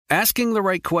Asking the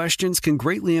right questions can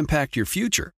greatly impact your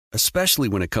future, especially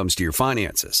when it comes to your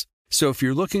finances. So if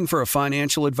you're looking for a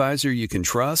financial advisor you can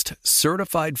trust,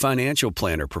 certified financial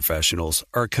planner professionals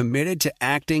are committed to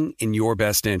acting in your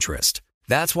best interest.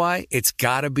 That's why it's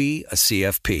got to be a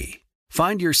CFP.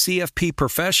 Find your CFP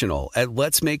professional at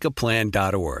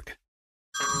letsmakeaplan.org.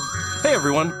 Hey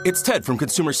everyone, it's Ted from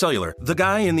Consumer Cellular, the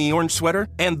guy in the orange sweater,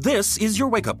 and this is your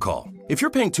wake-up call. If you're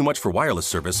paying too much for wireless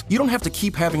service, you don't have to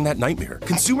keep having that nightmare.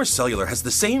 Consumer Cellular has the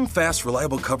same fast,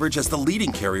 reliable coverage as the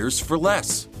leading carriers for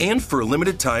less. And for a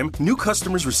limited time, new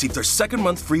customers receive their second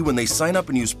month free when they sign up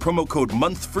and use promo code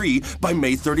MONTHFREE by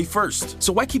May 31st.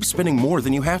 So why keep spending more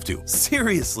than you have to?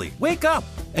 Seriously, wake up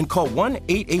and call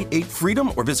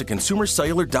 1-888-FREEDOM or visit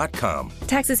consumercellular.com.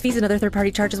 Taxes, fees, and other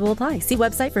third-party charges will apply. See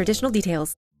website for additional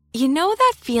details. You know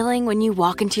that feeling when you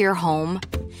walk into your home,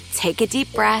 take a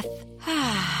deep breath,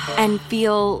 and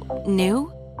feel new?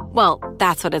 Well,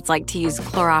 that's what it's like to use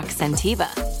Clorox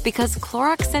Scentiva. Because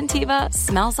Clorox Scentiva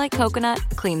smells like coconut,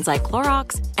 cleans like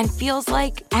Clorox, and feels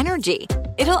like energy.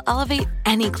 It'll elevate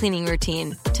any cleaning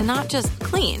routine to not just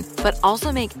clean, but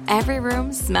also make every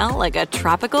room smell like a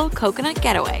tropical coconut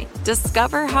getaway.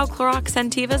 Discover how Clorox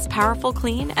Scentiva's powerful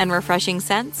clean and refreshing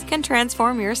scents can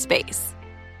transform your space.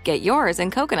 Get yours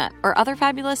in coconut or other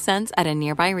fabulous scents at a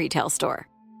nearby retail store.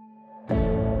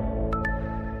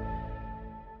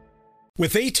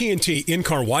 With AT&T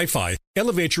in-car Wi-Fi,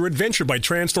 elevate your adventure by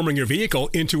transforming your vehicle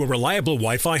into a reliable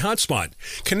Wi-Fi hotspot.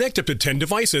 Connect up to 10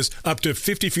 devices up to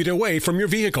 50 feet away from your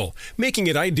vehicle, making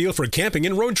it ideal for camping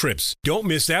and road trips. Don't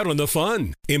miss out on the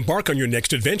fun. Embark on your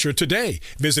next adventure today.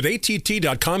 Visit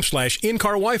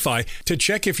att.com/in-car Wi-Fi to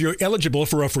check if you're eligible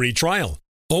for a free trial.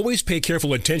 Always pay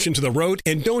careful attention to the road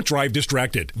and don't drive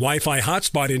distracted. Wi-Fi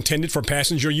hotspot intended for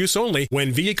passenger use only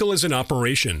when vehicle is in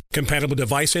operation. Compatible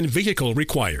device and vehicle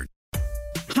required.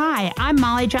 Hi, I'm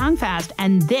Molly Jong-Fast,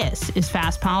 and this is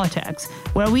Fast Politics,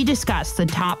 where we discuss the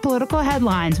top political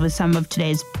headlines with some of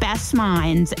today's best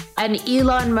minds. And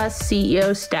Elon Musk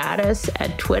CEO status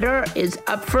at Twitter is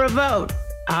up for a vote.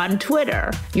 On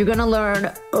Twitter, you're going to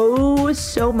learn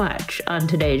so much on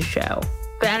today's show.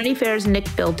 Vanity Fair's Nick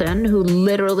Bilton, who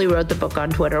literally wrote the book on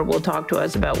Twitter, will talk to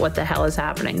us about what the hell is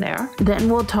happening there. Then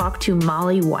we'll talk to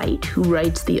Molly White, who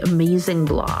writes the amazing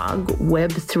blog,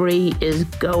 Web3 is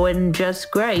Going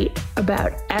Just Great,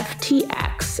 about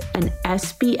FTX and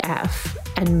SBF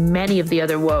and many of the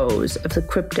other woes of the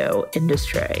crypto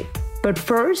industry. But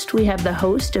first, we have the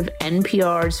host of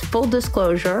NPR's Full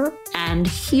Disclosure and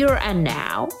Here and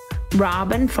Now,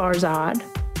 Roben Farzad.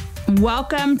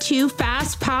 Welcome to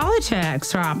Fast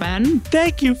Politics, Roben.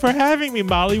 Thank you for having me,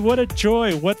 Molly. What a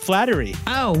joy. What flattery.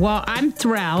 Oh, well, I'm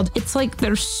thrilled. It's like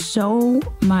there's so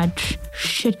much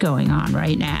shit going on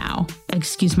right now,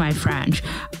 excuse my French,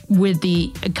 with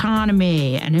the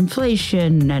economy and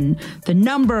inflation and the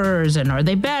numbers, and are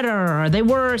they better, are they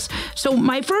worse? So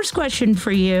my first question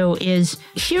for you is,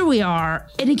 here we are,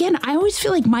 and again, I always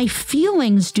feel like my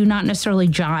feelings do not necessarily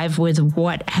jive with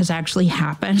what has actually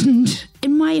happened.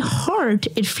 In my heart,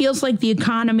 it feels like the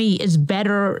economy is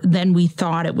better than we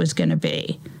thought it was going to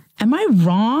be. Am I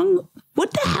wrong?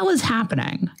 What the hell is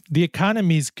happening? The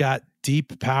economy's got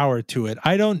deep power to it.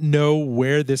 I don't know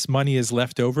where this money is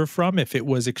left over from, if it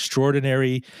was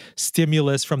extraordinary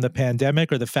stimulus from the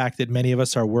pandemic or the fact that many of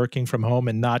us are working from home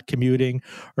and not commuting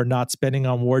or not spending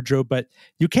on wardrobe, but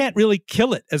you can't really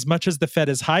kill it as much as the Fed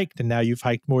has hiked. And now you've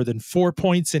hiked more than 4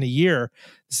 points in a year.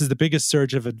 This is the biggest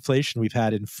surge of inflation we've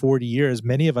had in 40 years.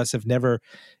 Many of us have never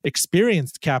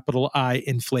experienced capital I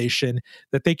inflation,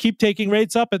 that they keep taking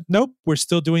rates up. And nope, we're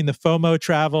still doing the FOMO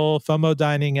travel, FOMO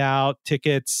dining out,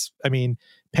 tickets. I mean,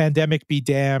 pandemic be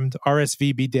damned,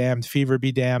 RSV be damned, fever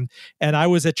be damned. And I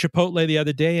was at Chipotle the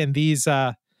other day, and these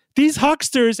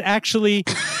hucksters actually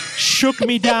shook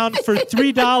me down for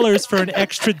 $3 for an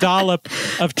extra dollop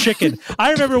of chicken.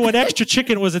 I remember when extra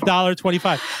chicken was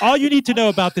 $1.25. All you need to know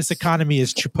about this economy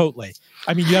is Chipotle.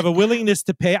 I mean, you have a willingness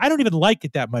to pay. I don't even like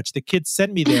it that much. The kids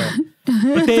send me there,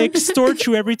 but they extort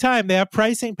you every time. They have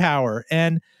pricing power,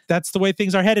 and that's the way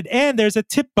things are headed. And there's a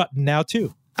tip button now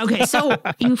too. Okay, so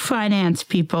you finance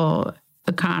people,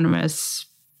 economists,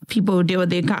 people who deal with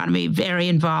the economy, very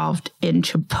involved in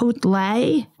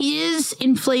Chipotle. Is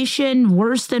inflation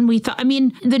worse than we thought? I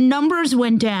mean, the numbers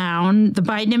went down. The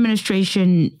Biden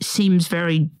administration seems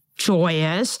very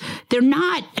joyous. They're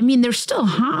not, they're still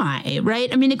high,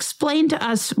 right? Explain to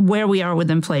us where we are with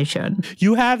inflation.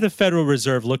 You have the Federal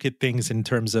Reserve look at things in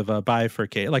terms of a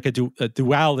bifurcate, like a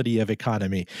duality of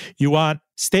economy. You want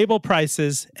stable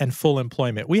prices and full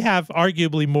employment. We have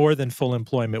arguably more than full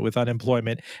employment with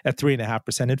unemployment at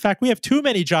 3.5%. In fact, we have too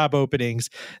many job openings,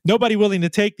 nobody willing to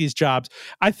take these jobs.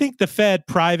 I think the Fed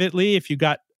privately, if you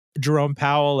got Jerome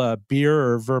Powell a beer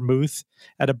or vermouth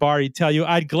at a bar, he'd tell you,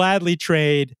 I'd gladly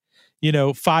trade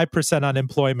 5%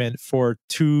 unemployment for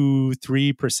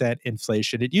 2-3%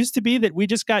 inflation. It used to be that we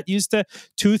just got used to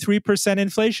 2-3%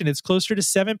 inflation. It's closer to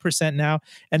 7% now,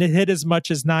 and it hit as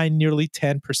much as 9, nearly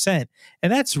 10%.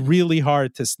 And that's really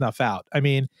hard to snuff out.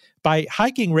 By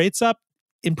hiking rates up,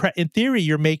 in theory,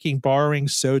 you're making borrowing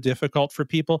so difficult for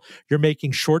people. You're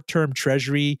making short-term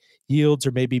treasury yields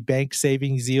or maybe bank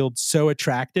savings yields so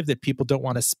attractive that people don't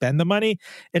want to spend the money.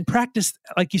 In practice,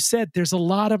 like you said, there's a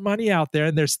lot of money out there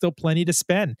and there's still plenty to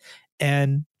spend.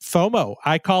 And FOMO,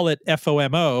 I call it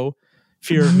FOMO,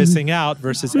 fear of missing out,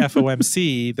 versus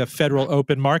FOMC, the Federal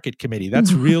Open Market Committee.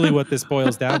 That's really what this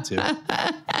boils down to.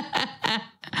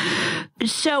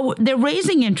 So they're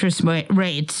raising interest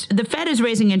rates. The Fed is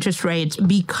raising interest rates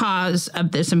because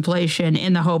of this inflation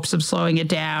in the hopes of slowing it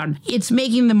down. It's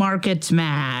making the markets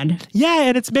mad. Yeah,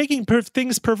 and it's making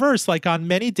things perverse. Like on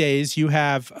many days, you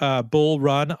have a bull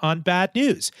run on bad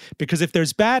news. Because if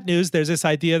there's bad news, there's this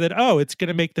idea that, it's going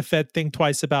to make the Fed think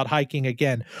twice about hiking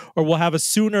again, or we'll have a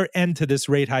sooner end to this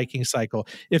rate hiking cycle.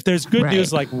 If there's good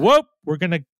news like, whoop, we're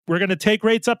going to take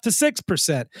rates up to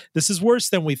 6%. This is worse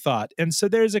than we thought. And so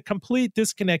there's a complete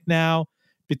disconnect now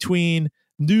between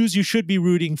news you should be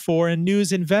rooting for and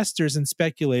news investors and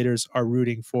speculators are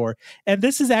rooting for. And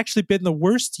this has actually been the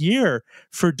worst year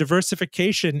for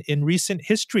diversification in recent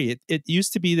history. It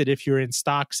used to be that if you're in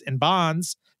stocks and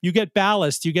bonds, you get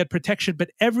ballast, you get protection, but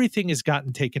everything has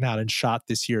gotten taken out and shot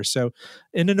this year. So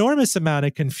an enormous amount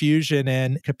of confusion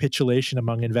and capitulation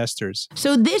among investors.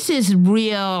 So this is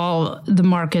real, the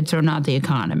markets are not the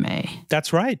economy.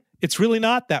 That's right. It's really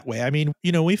not that way.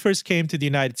 We first came to the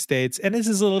United States, and this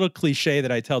is a little cliche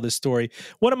that I tell this story.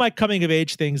 One of my coming of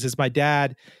age things is my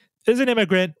dad, as an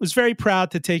immigrant, was very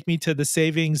proud to take me to the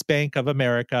Savings Bank of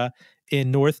America in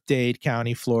North Dade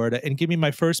County, Florida, and give me my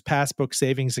first passbook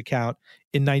savings account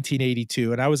in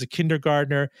 1982. And I was a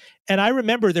kindergartner. And I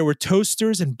remember there were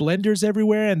toasters and blenders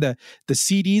everywhere, and the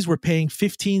CDs were paying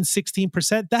 15,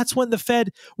 16%. That's when the Fed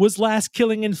was last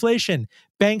killing inflation.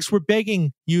 Banks were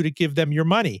begging you to give them your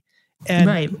money.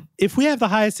 And if we have the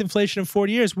highest inflation in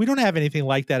 40 years, we don't have anything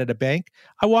like that at a bank.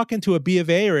 I walk into a B of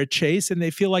A or a Chase and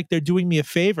they feel like they're doing me a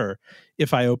favor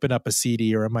if I open up a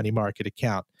CD or a money market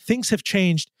account. Things have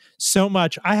changed so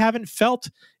much. I haven't felt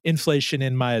inflation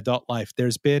in my adult life.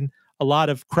 There's been a lot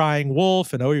of crying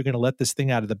wolf and, you're going to let this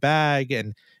thing out of the bag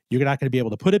and you're not going to be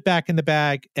able to put it back in the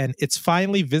bag. And it's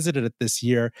finally visited it this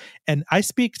year. And I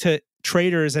speak to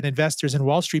traders and investors and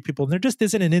Wall Street people, and there just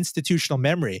isn't an institutional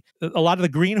memory. A lot of the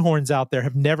greenhorns out there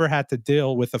have never had to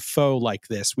deal with a foe like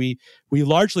this. We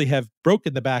largely have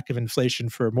broken the back of inflation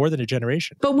for more than a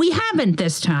generation. But we haven't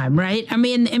this time, right?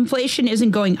 Inflation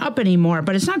isn't going up anymore,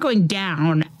 but it's not going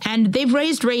down. And they've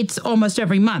raised rates almost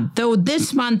every month, though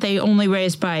this month they only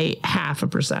raised by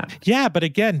 0.5%. Yeah, but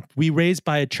again, we raised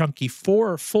by a chunky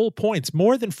 4 full points,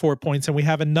 more than 4 points, and we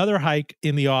have another hike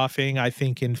in the offing, I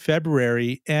think, in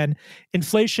February. And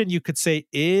inflation, you could say,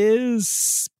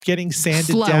 is getting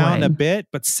sanded down a bit,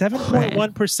 but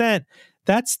 7.1%,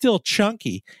 that's still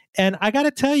chunky. And I got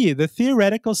to tell you, the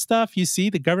theoretical stuff you see,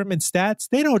 the government stats,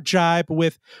 they don't jibe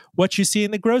with what you see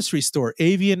in the grocery store.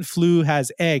 Avian flu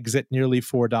has eggs at nearly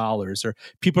 $4, or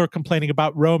people are complaining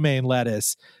about romaine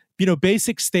lettuce.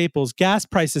 Basic staples, gas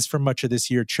prices for much of this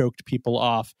year choked people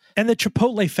off. And the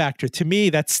Chipotle factor, to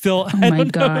me, that's still... Oh my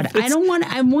God.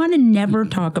 I want to never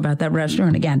talk about that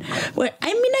restaurant again.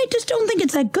 I just don't think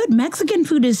it's that good. Mexican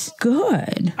food is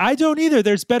good. I don't either.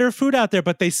 There's better food out there,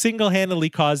 but they single-handedly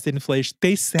caused inflation.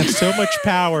 They have so much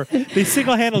power. They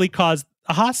single-handedly caused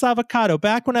a Hass avocado.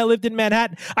 Back when I lived in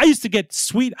Manhattan, I used to get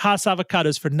sweet Hass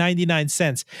avocados for 99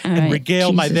 cents and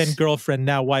regale my then girlfriend,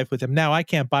 now wife, with them. Now I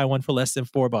can't buy one for less than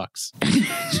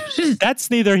 $4.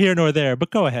 That's neither here nor there, but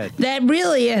go ahead. That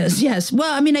really is, yes.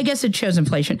 Well, I guess it shows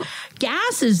inflation.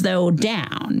 Gas is, though,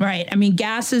 down, right?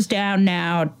 Gas is down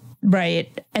now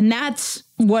right? And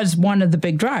was one of the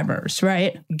big drivers,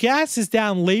 right? Gas is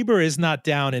down. Labor is not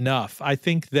down enough. I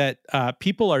think that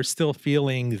people are still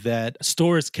feeling that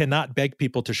stores cannot beg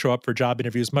people to show up for job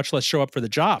interviews, much less show up for the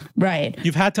job. Right.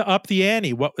 You've had to up the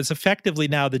ante. What was effectively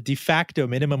now the de facto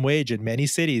minimum wage in many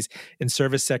cities in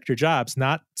service sector jobs,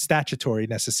 not statutory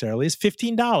necessarily, is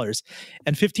 $15.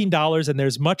 And $15, and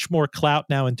there's much more clout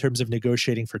now in terms of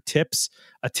negotiating for tips,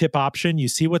 a tip option. You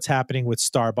see what's happening with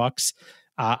Starbucks.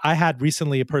 I had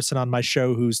recently a person on my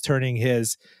show who's turning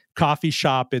his coffee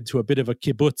shop into a bit of a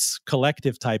kibbutz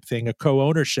collective type thing, a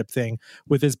co-ownership thing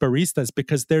with his baristas,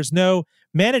 because there's no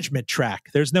management track.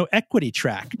 There's no equity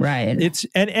track. Right.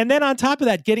 And then on top of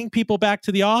that, getting people back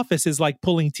to the office is like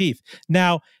pulling teeth.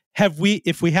 Now,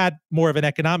 if we had more of an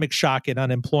economic shock and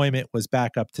unemployment was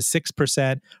back up to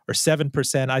 6% or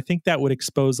 7%, I think that would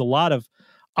expose a lot of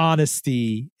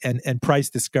honesty and price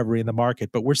discovery in the market,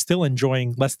 but we're still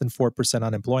enjoying less than 4%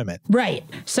 unemployment. Right.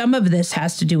 Some of this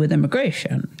has to do with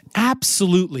immigration.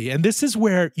 Absolutely. And this is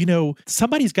where,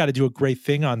 somebody's got to do a great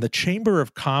thing on the Chamber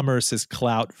of Commerce's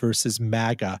clout versus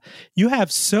MAGA. You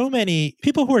have so many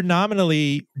people who are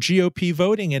nominally GOP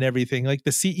voting and everything, like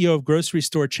the CEO of grocery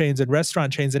store chains and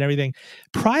restaurant chains and everything.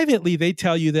 Privately, they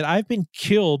tell you that I've been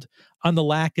killed on the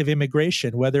lack of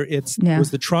immigration, whether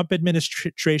was the Trump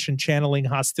administration channeling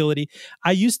hostility.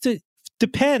 I used to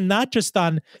depend not just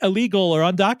on illegal or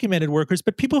undocumented workers,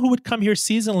 but people who would come here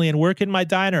seasonally and work in my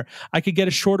diner. I could get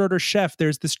a short order chef.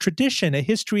 There's this tradition, a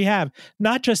history we have,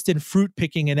 not just in fruit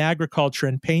picking and agriculture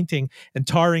and painting and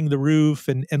tarring the roof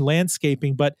and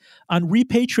landscaping, but on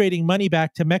repatriating money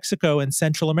back to Mexico and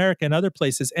Central America and other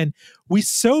places. And we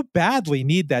so badly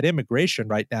need that immigration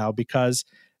right now because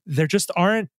there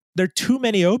are too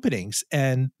many openings,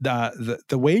 and the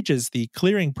wages, the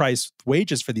clearing price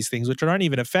wages for these things, which aren't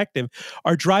even effective,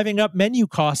 are driving up menu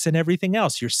costs and everything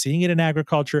else. You're seeing it in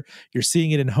agriculture, you're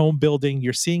seeing it in home building,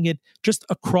 you're seeing it just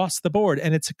across the board.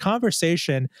 And it's a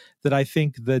conversation that I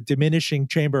think the diminishing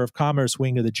Chamber of Commerce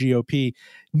wing of the GOP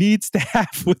needs to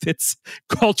have with its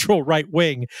cultural right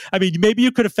wing. I mean, maybe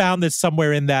you could have found this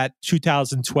somewhere in that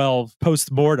 2012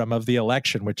 post-mortem of the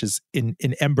election, which is in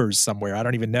embers somewhere. I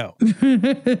don't even know.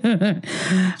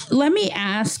 Let me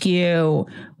ask you,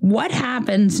 what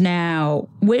happens now?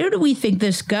 Where do we think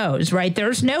this goes, right?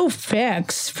 There's no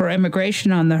fix for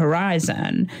immigration on the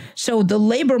horizon. So the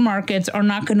labor markets are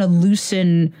not going to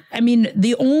loosen. I mean,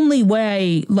 the only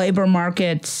way labor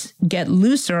markets get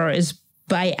looser is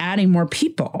by adding more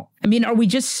people. I mean, are we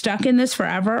just stuck in this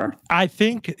forever? I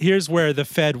think here's where the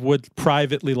Fed would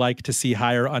privately like to see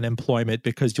higher unemployment,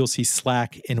 because you'll see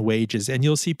slack in wages and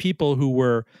you'll see people who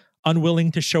were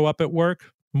unwilling to show up at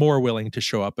work more willing to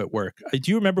show up at work. Do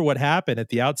you remember what happened at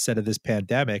the outset of this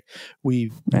pandemic?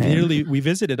 We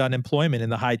visited unemployment in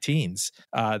the high teens.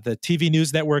 The TV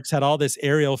news networks had all this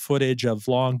aerial footage of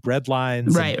long bread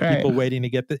lines and people waiting to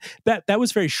get that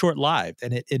was very short-lived,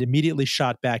 and it immediately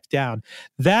shot back down.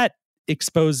 That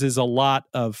exposes a lot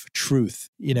of truth,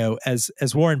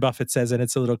 as Warren Buffett says, and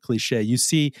it's a little cliche. You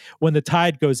see, when the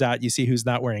tide goes out, you see who's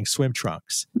not wearing swim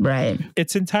trunks. Right.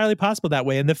 It's entirely possible that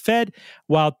way. And the Fed,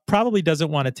 while probably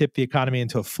doesn't want to tip the economy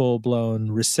into a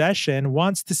full-blown recession,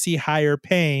 wants to see higher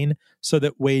pain so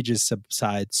that wages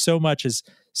subside. So much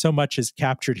is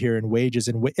captured here in wages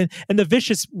and the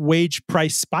vicious wage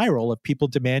price spiral of people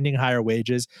demanding higher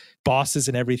wages, bosses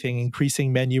and everything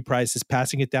increasing menu prices,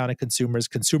 passing it down to consumers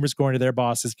going to their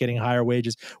bosses, getting higher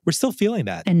wages. We're still feeling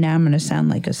that. And now I'm going to sound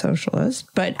like a socialist,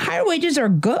 but higher wages are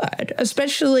good,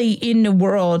 especially in a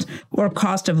world where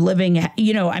cost of living,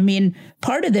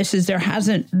 part of this is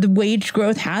the wage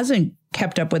growth hasn't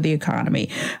kept up with the economy.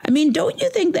 I mean, don't you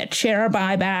think that share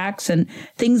buybacks and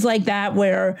things like that,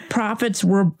 where profits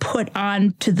were put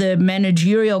on to the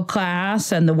managerial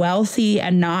class and the wealthy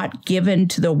and not given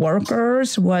to the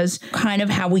workers, was kind of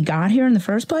how we got here in the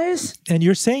first place? And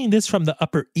you're saying this from the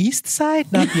Upper East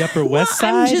Side, not the Upper West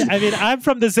Side? I'm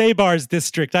from the Zabars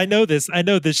district. I know this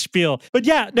spiel. But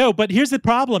but here's the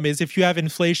problem is, if you have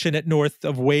inflation at north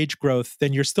of wage growth,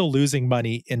 then you're still losing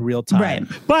money in real time. Right.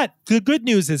 But the good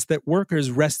news is that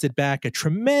workers wrested back a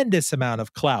tremendous amount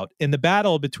of clout in the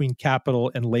battle between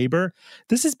capital and labor.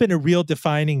 This has been a real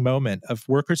defining moment of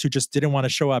workers who just didn't want to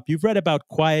show up. You've read about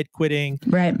quiet quitting,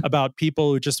 about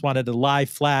people who just wanted to lie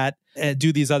flat and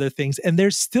do these other things. And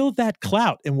there's still that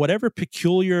clout in whatever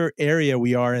peculiar area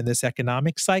we are in this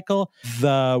economic cycle.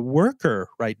 The worker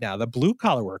right now, the blue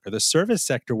collar worker, the service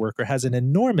sector worker, has an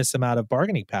enormous amount of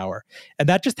bargaining power. And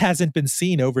that just hasn't been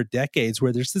seen over decades,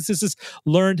 where there's this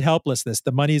learned helplessness.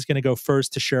 The money is going to go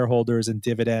first to shareholders and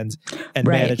dividends and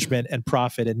management and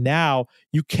profit. And now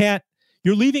you can't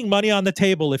you're leaving money on the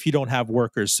table if you don't have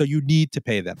workers. So you need to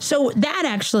pay them. So that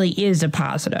actually is a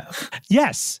positive.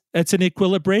 Yes, it's an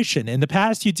equilibration. In the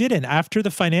past, you didn't. After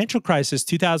the financial crisis,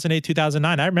 2008,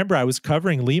 2009, I remember I was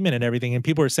covering Lehman and everything, and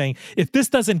people were saying, if this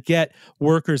doesn't get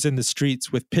workers in the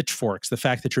streets with pitchforks, the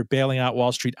fact that you're bailing out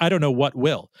Wall Street, I don't know what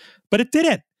will. But it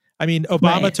didn't. I mean,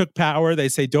 Obama took power. They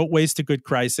say, don't waste a good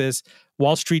crisis.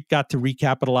 Wall Street got to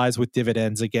recapitalize with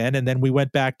dividends again, and then we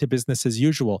went back to business as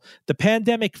usual. The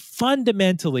pandemic,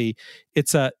 fundamentally,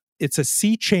 it's a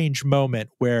sea change moment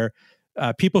where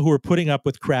people who are putting up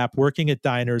with crap, working at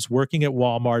diners, working at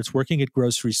Walmarts, working at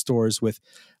grocery stores with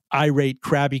irate,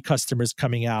 crabby customers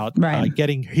coming out,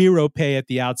 getting hero pay at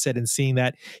the outset and seeing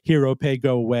that hero pay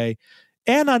go away.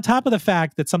 And on top of the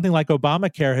fact that something like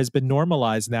Obamacare has been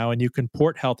normalized now and you can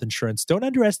port health insurance, don't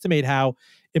underestimate how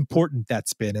important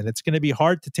that's been. And it's going to be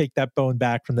hard to take that bone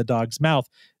back from the dog's mouth.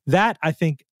 That, I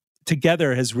think,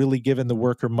 together has really given the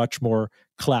worker much more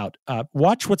clout.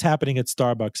 Watch what's happening at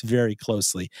Starbucks very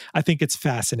closely. I think it's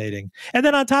fascinating. And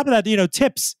then on top of that,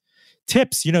 tips.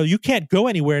 You can't go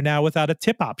anywhere now without a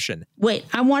tip option. Wait,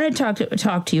 I want to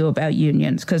talk to you about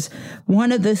unions, because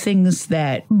one of the things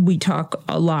that we talk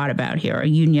a lot about here are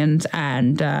unions.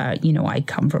 And, I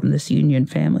come from this union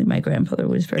family. My grandfather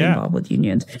was very involved with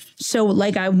unions. So,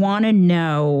 I want to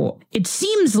know, it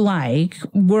seems like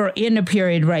we're in a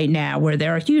period right now where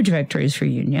there are huge victories for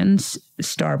unions.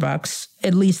 Starbucks,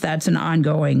 at least that's an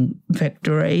ongoing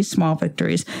victory, small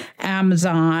victories.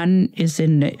 Amazon is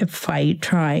in a fight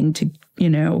trying to,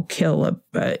 kill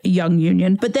a young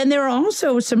union. But then there are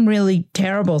also some really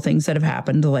terrible things that have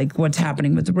happened, like what's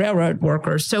happening with the railroad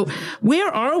workers. So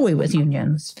where are we with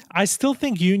unions? I still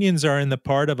think unions are in the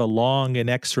part of a long,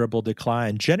 inexorable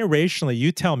decline. Generationally,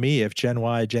 you tell me if Gen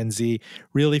Y, Gen Z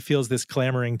really feels this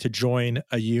clamoring to join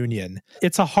a union.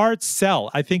 It's a hard sell.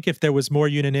 I think if there was more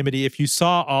unanimity, if you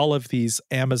saw all of these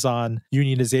Amazon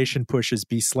unionization pushes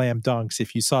be slam dunks,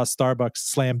 if you saw Starbucks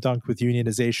slam dunk with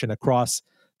unionization across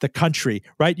the country,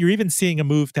 right? You're even seeing a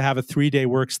move to have a 3-day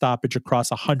work stoppage across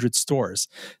 100 stores.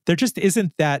 There just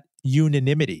isn't that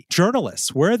unanimity.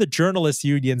 Journalists, where are the journalist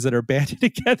unions that are banding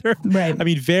together? Right. I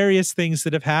mean, various things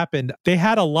that have happened. They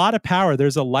had a lot of power.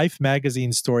 There's a Life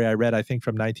magazine story I read, I think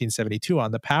from 1972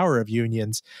 on the power of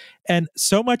unions. And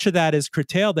so much of that is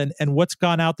curtailed. And what's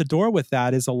gone out the door with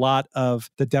that is a lot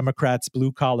of the Democrats'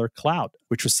 blue collar clout,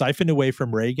 which was siphoned away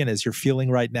from Reagan, as you're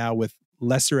feeling right now with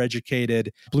lesser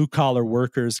educated blue collar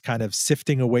workers kind of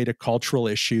sifting away to cultural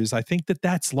issues. I think that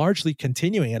that's largely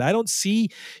continuing. And I don't see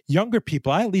younger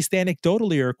people, I at least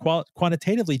anecdotally or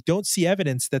quantitatively, don't see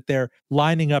evidence that they're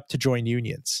lining up to join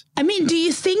unions. I mean, do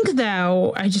you think,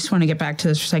 though, I just want to get back to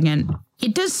this for a second.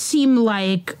 It does seem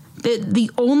like the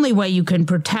only way you can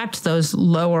protect those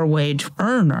lower wage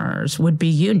earners would be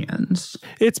unions.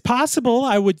 It's possible.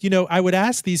 I would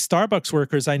ask these Starbucks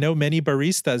workers. I know many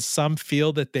baristas, some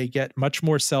feel that they get much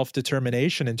more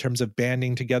self-determination in terms of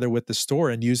banding together with the store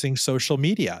and using social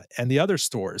media and the other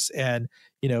stores and,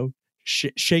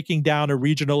 shaking down a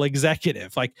regional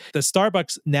executive. Like the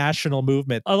Starbucks national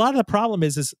movement. A lot of the problem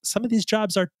is some of these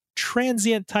jobs are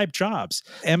transient type jobs.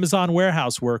 Amazon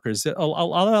warehouse workers. A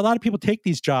lot of people take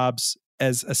these jobs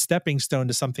as a stepping stone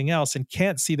to something else and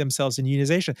can't see themselves in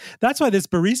unionization. That's why this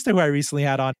barista who I recently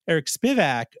had on, Eric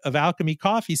Spivak of Alchemy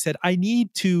Coffee, said, I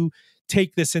need to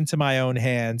take this into my own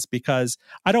hands because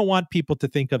I don't want people to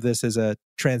think of this as a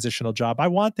transitional job. I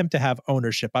want them to have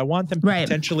ownership. I want them to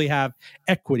potentially have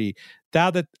equity.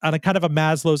 Now that on a kind of a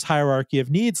Maslow's hierarchy of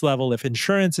needs level, if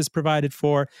insurance is provided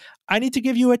for, I need to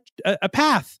give you a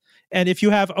path. And if you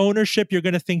have ownership, you're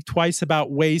going to think twice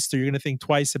about waste, or you're going to think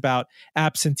twice about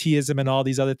absenteeism and all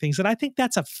these other things. And I think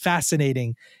that's a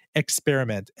fascinating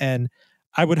experiment. And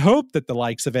I would hope that the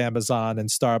likes of Amazon and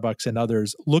Starbucks and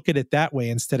others look at it that way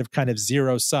instead of kind of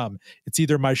zero sum. It's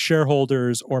either my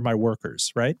shareholders or my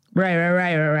workers, right?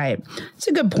 Right. It's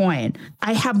a good point.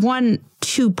 I have one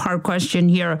 2-part question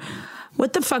here.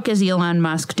 What the fuck is Elon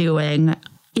Musk doing?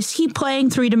 Is he playing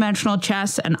three-dimensional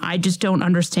chess? And I just don't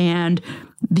understand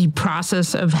the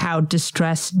process of how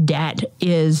distressed debt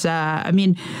is. There's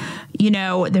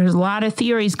a lot of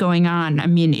theories going on. I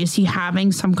mean, is he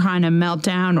having some kind of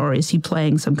meltdown, or is he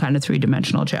playing some kind of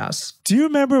three-dimensional chess? Do you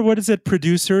remember,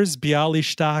 producers,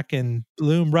 Bialystok and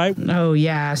Bloom, right? Oh,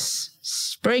 yes.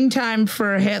 Springtime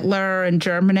for Hitler in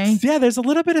Germany. Yeah, there's a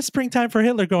little bit of springtime for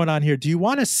Hitler going on here. Do you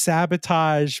want to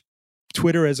sabotage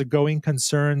Twitter as a going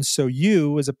concern so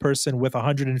you, as a person with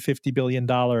 $150 billion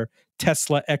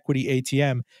Tesla equity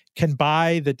ATM, can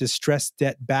buy the distressed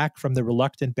debt back from the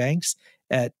reluctant banks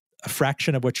at a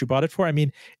fraction of what you bought it for. I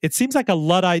mean, it seems like a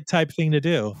Luddite type thing to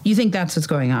do. You think that's what's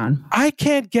going on? I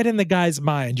can't get in the guy's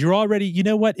mind. You're already, you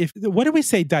know what? What did we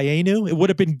say, Dayenu? It would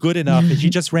have been good enough if you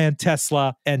just ran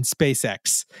Tesla and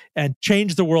SpaceX and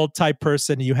changed the world type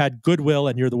person. You had goodwill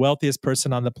and you're the wealthiest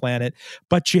person on the planet.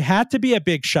 But you had to be a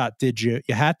big shot, did you?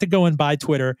 You had to go and buy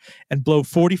Twitter and blow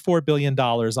 $44 billion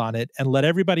on it and let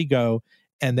everybody go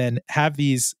and then have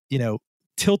these,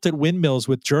 tilted windmills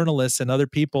with journalists and other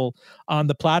people on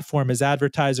the platform as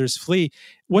advertisers flee.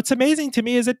 What's amazing to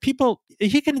me is that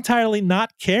he can entirely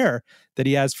not care that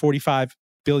he has $45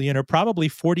 billion or probably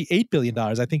 $48 billion.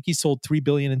 I think he sold $3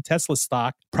 billion in Tesla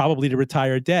stock, probably to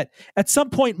retire debt. At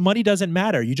some point, money doesn't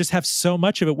matter. You just have so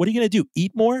much of it. What are you going to do?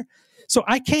 Eat more? So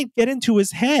I can't get into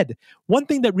his head. One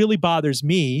thing that really bothers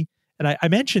me, and I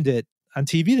mentioned it on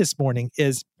TV this morning,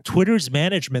 is Twitter's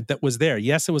management that was there.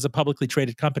 Yes, it was a publicly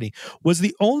traded company. Was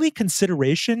the only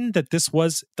consideration that this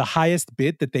was the highest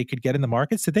bid that they could get in the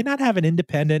markets? Did they not have an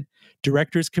independent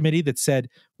directors committee that said,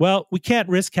 well, we can't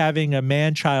risk having a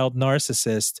man-child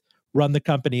narcissist run the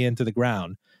company into the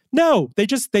ground? No, they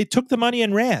took the money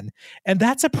and ran. And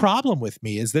that's a problem with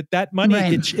me, is that money,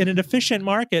 right, in an efficient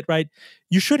market, right?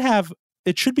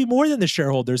 It should be more than the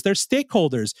shareholders. They're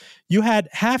stakeholders. You had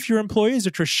half your employees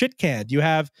which are shit canned. You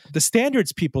have the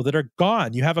standards people that are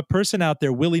gone. You have a person out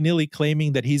there willy-nilly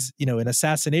claiming that he's, an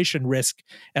assassination risk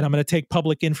and I'm going to take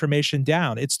public information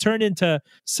down. It's turned into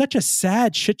such a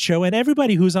sad shit show. And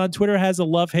everybody who's on Twitter has a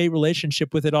love-hate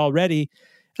relationship with it already.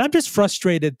 And I'm just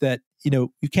frustrated that,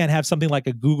 you can't have something like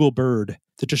a Google bird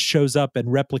that just shows up and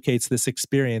replicates this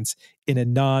experience in a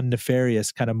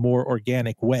non-nefarious, kind of more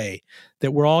organic way,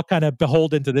 that we're all kind of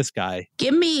beholden to this guy.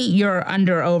 Give me your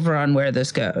under-over on where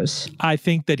this goes. I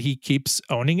think that he keeps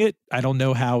owning it. I don't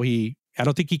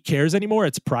think he cares anymore.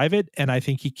 It's private. And I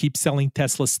think he keeps selling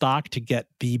Tesla stock to get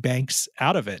the banks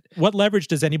out of it. What leverage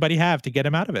does anybody have to get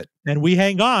him out of it? And we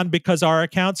hang on because our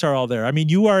accounts are all there. I mean,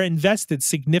 you are invested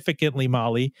significantly,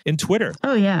 Molly, in Twitter.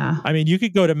 Oh, yeah. I mean, you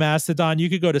could go to Mastodon, you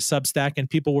could go to Substack, and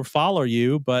people will follow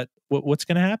you, but what's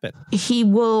going to happen? He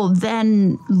will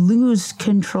then lose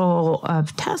control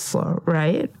of Tesla,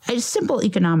 right? A simple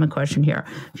economic question here.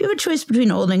 If you have a choice between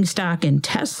holding stock in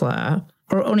Tesla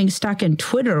or owning stock in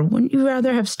Twitter, wouldn't you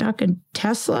rather have stock in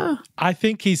Tesla? I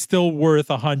think he's still worth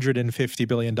 $150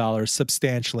 billion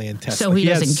substantially in Tesla. So he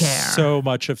doesn't care. So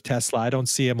much of Tesla. I don't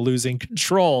see him losing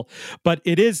control. But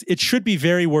it should be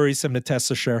very worrisome to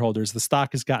Tesla shareholders. The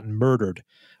stock has gotten murdered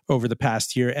over the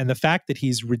past year. And the fact that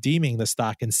he's redeeming the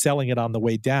stock and selling it on the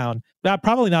way down,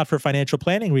 probably not for financial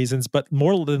planning reasons, but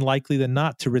more than likely than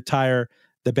not to retire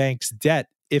the bank's debt.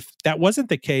 If that wasn't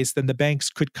the case, then the banks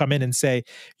could come in and say,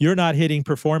 you're not hitting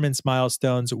performance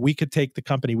milestones. We could take the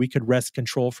company. We could wrest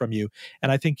control from you.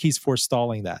 And I think he's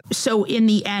forestalling that. So in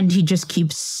the end, he just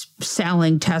keeps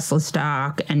selling Tesla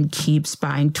stock and keeps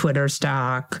buying Twitter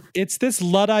stock. It's this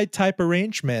Luddite type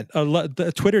arrangement,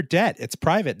 the Twitter debt. It's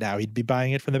private now. He'd be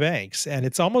buying it from the banks. And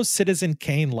it's almost Citizen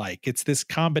Kane-like. It's this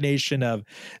combination of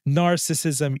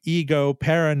narcissism, ego,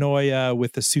 paranoia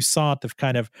with the sousant of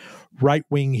kind of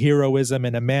right-wing heroism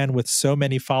and a man with so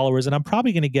many followers. And I'm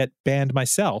probably going to get banned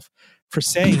myself for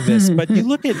saying this, but you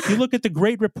look at the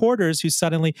great reporters who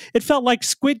suddenly, it felt like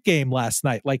Squid Game last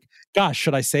night. Like, gosh,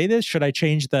 should I say this? Should I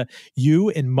change the U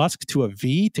in Musk to a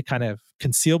V to kind of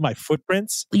conceal my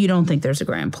footprints? You don't think there's a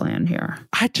grand plan here?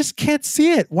 I just can't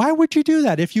see it. Why would you do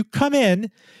that? If you come in,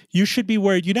 you should be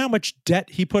worried. You know how much debt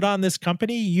he put on this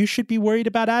company? You should be worried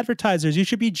about advertisers. You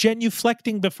should be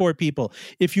genuflecting before people.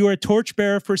 If you are a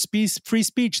torchbearer for free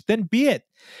speech, then be it.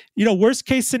 Worst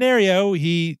case scenario,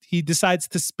 he decides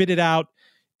to spit it out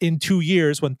in 2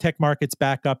 years when tech markets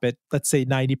back up at, let's say,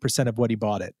 90% of what he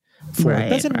bought it for. It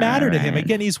doesn't matter to him.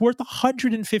 Again, he's worth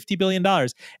 $150 billion.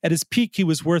 At his peak, he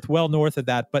was worth well north of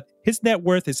that, but his net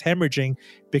worth is hemorrhaging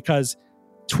because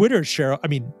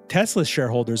Tesla's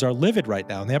shareholders are livid right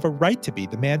now, and they have a right to be.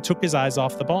 The man took his eyes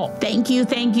off the ball. Thank you.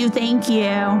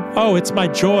 Oh, it's my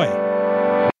joy.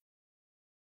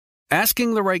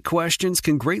 Asking the right questions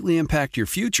can greatly impact your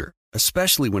future,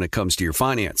 especially when it comes to your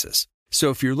finances.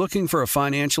 So if you're looking for a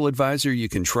financial advisor you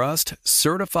can trust,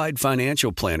 certified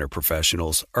financial planner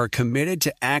professionals are committed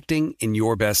to acting in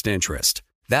your best interest.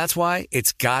 That's why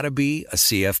it's got to be a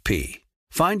CFP.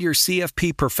 Find your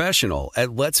CFP professional at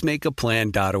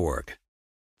letsmakeaplan.org.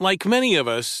 Like many of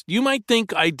us, you might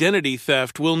think identity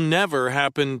theft will never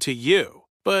happen to you.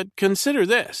 But consider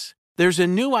this. There's a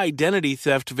new identity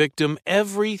theft victim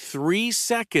every 3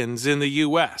 seconds in the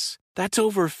U.S. That's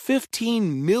over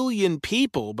 15 million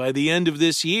people by the end of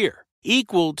this year,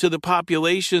 equal to the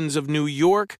populations of New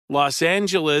York, Los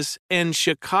Angeles, and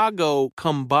Chicago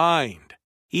combined.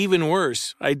 Even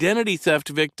worse, identity theft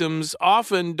victims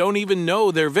often don't even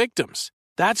know they're victims.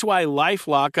 That's why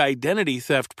LifeLock Identity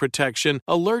Theft Protection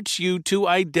alerts you to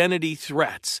identity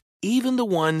threats, even the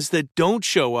ones that don't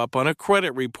show up on a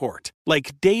credit report,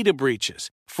 like data breaches,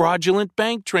 fraudulent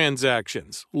bank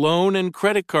transactions, loan and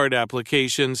credit card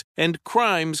applications, and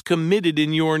crimes committed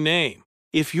in your name.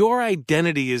 If your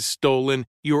identity is stolen,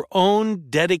 your own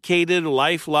dedicated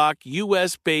LifeLock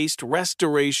U.S.-based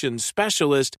restoration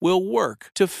specialist will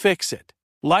work to fix it.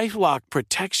 LifeLock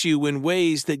protects you in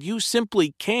ways that you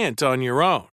simply can't on your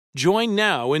own. Join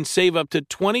now and save up to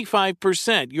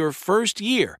 25% your first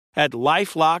year at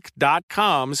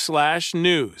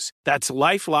LifeLock.com/news. That's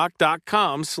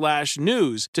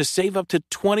LifeLock.com/news to save up to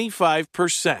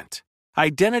 25%.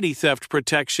 Identity theft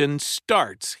protection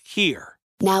starts here.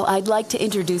 Now I'd like to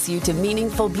introduce you to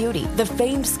Meaningful Beauty, the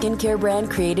famed skincare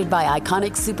brand created by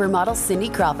iconic supermodel Cindy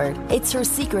Crawford. It's her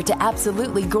secret to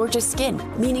absolutely gorgeous skin.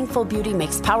 Meaningful Beauty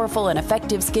makes powerful and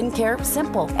effective skincare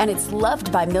simple, and it's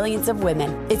loved by millions of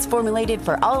women. It's formulated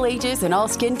for all ages and all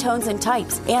skin tones and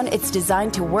types, and it's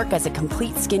designed to work as a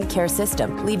complete skincare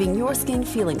system, leaving your skin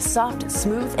feeling soft,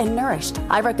 smooth, and nourished.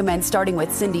 I recommend starting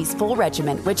with Cindy's full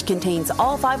regimen, which contains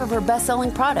all 5 of her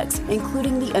best-selling products,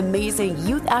 including the amazing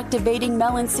youth-activating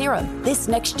Melon Serum. This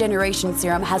next-generation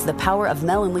serum has the power of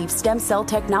melon leaf stem cell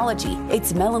technology.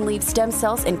 It's melon leaf stem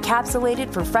cells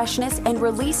encapsulated for freshness and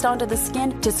released onto the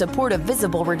skin to support a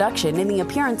visible reduction in the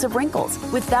appearance of wrinkles.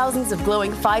 With thousands of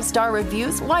glowing 5-star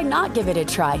reviews, why not give it a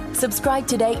try? Subscribe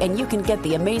today and you can get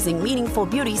the amazing Meaningful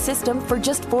Beauty system for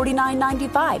just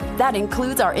 $49.95. That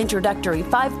includes our introductory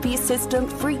 5-piece system,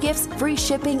 free gifts, free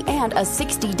shipping, and a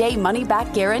 60-day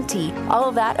money-back guarantee. All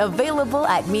of that available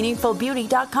at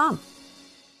meaningfulbeauty.com.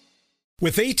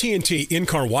 With AT&T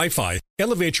in-car Wi-Fi,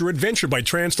 elevate your adventure by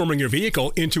transforming your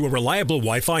vehicle into a reliable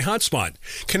Wi-Fi hotspot.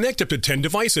 Connect up to 10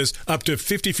 devices up to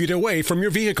 50 feet away from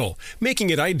your vehicle, making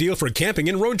it ideal for camping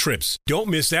and road trips. Don't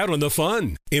miss out on the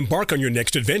fun. Embark on your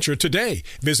next adventure today.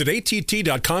 Visit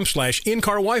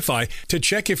att.com/in-car Wi-Fi to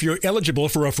check if you're eligible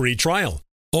for a free trial.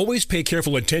 Always pay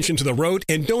careful attention to the road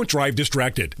and don't drive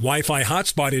distracted. Wi-Fi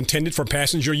hotspot intended for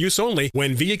passenger use only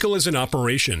when vehicle is in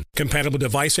operation. Compatible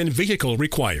device and vehicle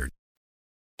required.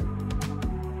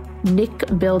 Nick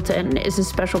Bilton is a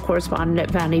special correspondent at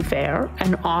Vanity Fair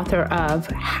and author of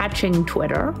Hatching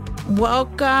Twitter.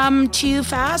 Welcome to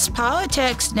Fast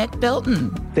Politics, Nick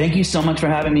Bilton. Thank you so much for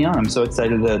having me on. I'm so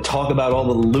excited to talk about all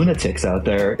the lunatics out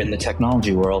there in the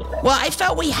technology world. Well, I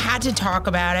felt we had to talk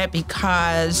about it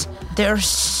because there's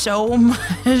so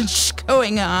much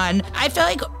going on. I feel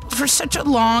like for such a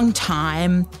long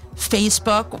time,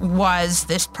 Facebook was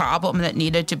this problem that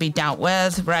needed to be dealt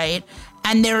with, right?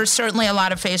 And there's certainly a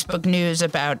lot of Facebook news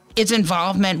about its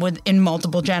involvement in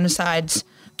multiple genocides.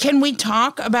 Can we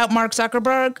talk about Mark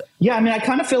Zuckerberg? Yeah, I mean, I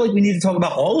kind of feel like we need to talk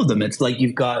about all of them. It's like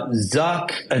you've got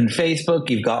Zuck and Facebook,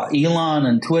 you've got Elon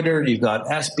and Twitter, you've got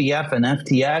SBF and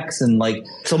FTX, and like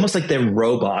it's almost like they're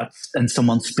robots and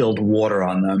someone spilled water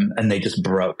on them and they just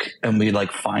broke. And we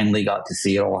like finally got to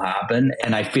see it all happen.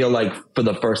 And I feel like for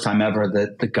the first time ever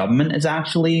that the government is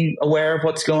actually aware of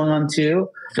what's going on too.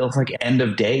 Feels like end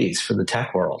of days for the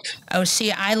tech world. Oh,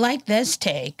 see, I like this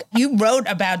take. You wrote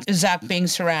about Zuck being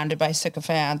surrounded by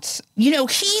sycophants. You know,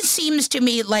 he seems to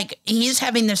me like he's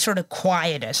having this sort of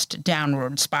quietest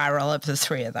downward spiral of the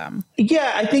three of them.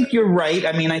 Yeah, I think you're right.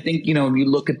 I mean, I think, you know, you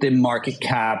look at the market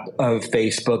cap of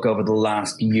Facebook over the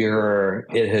last year,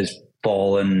 it has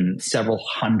fallen several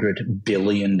 $100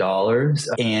 billion.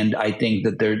 And I think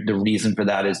that the reason for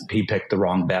that is he picked the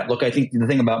wrong bet. Look, I think the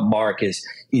thing about Mark is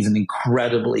he's an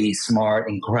incredibly smart,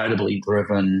 incredibly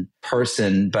driven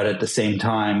person. But at the same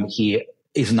time, he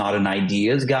is not an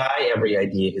ideas guy. Every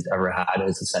idea he's ever had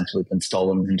has essentially been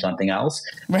stolen from something else.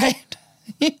 Right.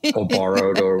 Or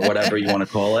borrowed or whatever you want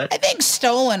to call it. I think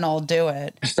stolen will do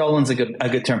it. Stolen's a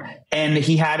good term. And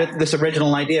he had this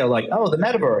original idea like, oh, the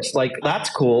metaverse, like that's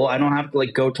cool. I don't have to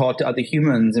like go talk to other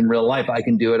humans in real life. I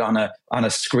can do it on a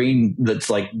screen that's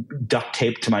like duct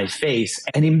taped to my face.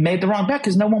 And he made the wrong bet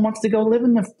because no one wants to go live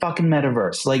in the fucking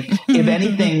metaverse. Like if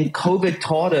anything, COVID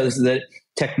taught us that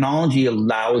technology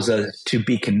allows us to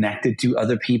be connected to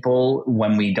other people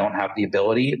when we don't have the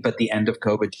ability. But the end of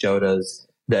COVID showed us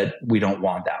that we don't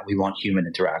want that. We want human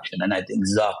interaction. And I think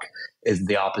Zuck is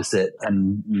the opposite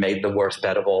and made the worst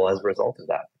bet of all as a result of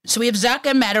that. So we have Zuck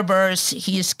and Metaverse.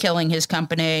 He's killing his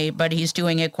company, but he's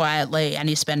doing it quietly and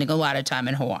he's spending a lot of time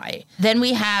in Hawaii. Then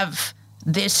we have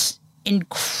this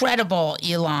incredible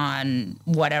Elon,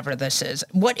 whatever this is.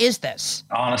 What is this?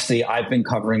 Honestly, I've been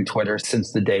covering Twitter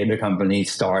since the day the company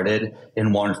started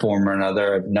in one form or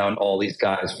another. I've known all these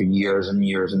guys for years and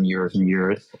years and years and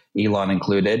years, Elon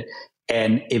included.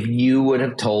 And if you would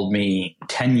have told me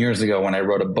 10 years ago when I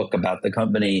wrote a book about the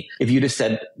company, if you'd have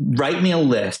said, write me a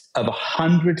list of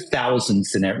 100,000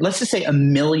 scenarios, let's just say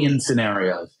 1 million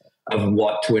scenarios of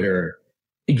what Twitter,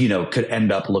 could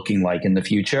end up looking like in the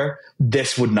future,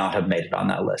 this would not have made it on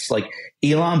that list. Like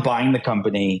Elon buying the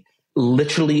company,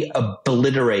 literally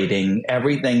obliterating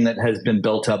everything that has been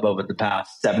built up over the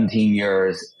past 17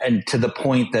 years. And to the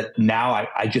point that now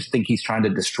I just think he's trying to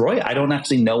destroy it. I don't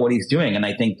actually know what he's doing. And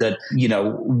I think that,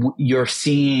 you're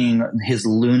seeing his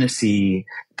lunacy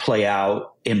play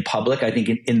out in public. I think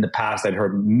in the past, I'd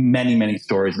heard many, many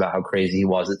stories about how crazy he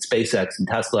was at SpaceX and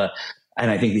Tesla. And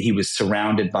I think that he was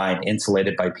surrounded by and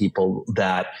insulated by people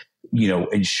that,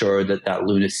 ensured that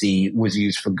lunacy was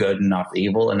used for good and not for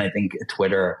evil. And I think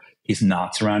Twitter, he's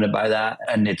not surrounded by that,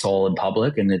 and it's all in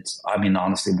public. And it's,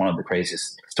 honestly, one of the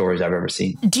craziest stories I've ever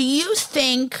seen. Do you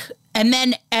think, and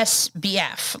then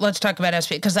SBF, let's talk about SBF,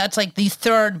 because that's like the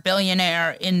third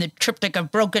billionaire in the triptych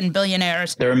of broken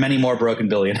billionaires. There are many more broken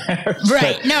billionaires.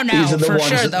 Right. No, these are the for ones,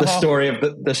 sure. The story of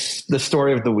the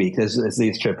story of the week is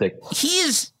these triptych.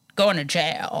 He's going to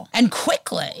jail, and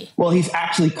quickly. Well, he's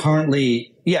actually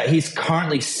currently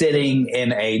sitting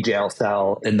in a jail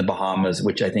cell in the Bahamas,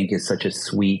 which I think is such a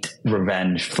sweet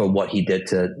revenge for what he did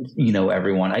to,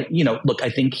 everyone. I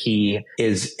think he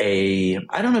is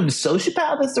I don't know if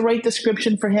sociopath is the right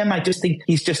description for him. I just think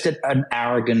he's just an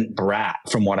arrogant brat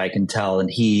from what I can tell. And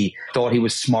he thought he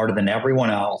was smarter than everyone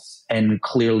else and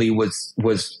clearly was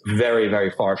very,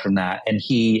 very far from that. And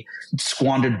he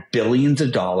squandered billions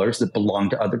of dollars that belonged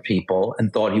to other people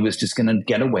and thought he was just going to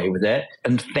get away with it.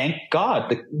 And thank God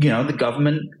the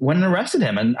government went and arrested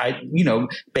him. And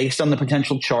based on the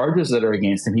potential charges that are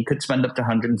against him, he could spend up to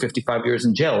 155 years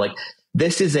in jail. Like,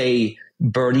 this is a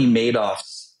Bernie Madoff,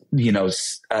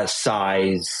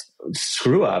 size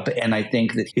screw up. And I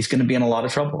think that he's going to be in a lot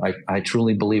of trouble. I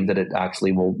truly believe that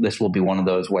this will be one of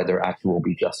those where there actually will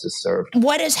be justice served.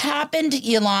 What has happened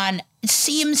to Elon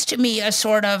seems to me a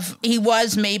sort of, he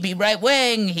was maybe right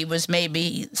wing, he was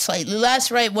maybe slightly less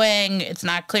right wing, it's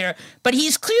not clear, but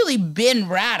he's clearly been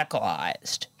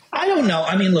radicalized. I don't know.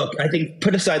 Look, I think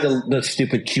put aside the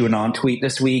stupid QAnon tweet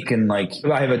this week, and I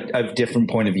have a different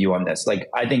point of view on this.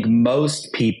 I think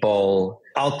most people,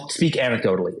 I'll speak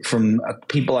anecdotally from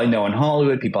people I know in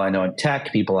Hollywood, people I know in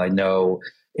tech, people I know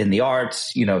in the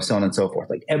arts, so on and so forth.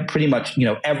 Pretty much,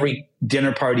 every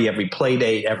dinner party, every play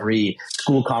date, every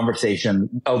school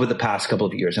conversation over the past couple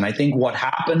of years. And I think what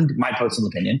happened, my personal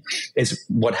opinion, is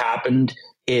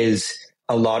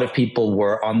a lot of people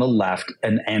were on the left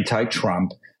and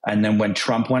anti-Trump. And then when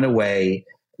Trump went away,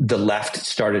 the left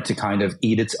started to kind of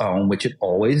eat its own, which it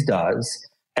always does.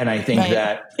 And I think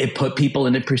that it put people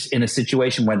in a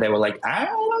situation where they were like, I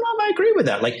don't know if I agree with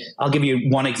that. I'll give you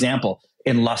one example.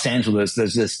 In Los Angeles,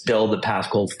 there's this bill that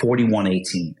passed called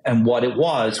 4118. And what it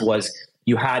was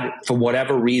you had, for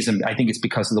whatever reason, I think it's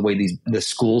because of the way the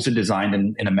schools are designed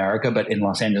in America, but in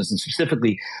Los Angeles and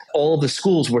specifically, all of the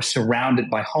schools were surrounded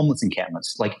by homeless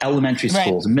encampments, like elementary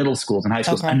schools, middle schools, and high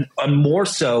schools, and more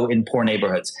so in poor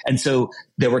neighborhoods. And so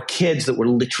there were kids that were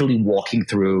literally walking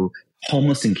through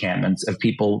homeless encampments of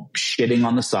people shitting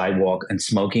on the sidewalk and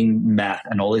smoking meth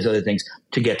and all these other things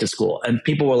to get to school. And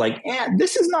people were like,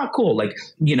 this is not cool.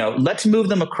 Let's move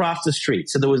them across the street.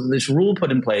 So there was this rule put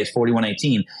in place,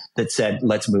 4118, that said,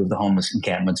 let's move the homeless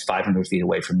encampments 500 feet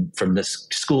away from the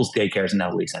schools, daycares, and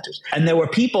elderly centers. And there were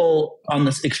people on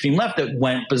this extreme left that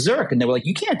went berserk, and they were like,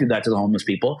 you can't do that to the homeless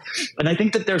people. And I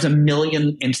think that there's a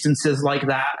million instances like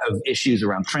that of issues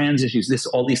around trans issues,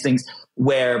 all these things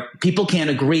where people can't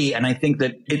agree. And I think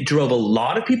that it drove a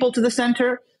lot of people to the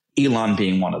center, Elon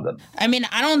being one of them. I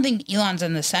don't think Elon's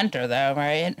in the center, though,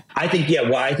 right? I think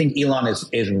Elon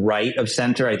is right of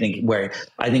center. I think where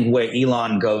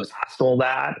Elon goes past all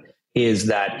that is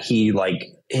that he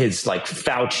his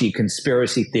Fauci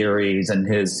conspiracy theories and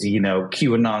his,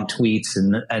 QAnon tweets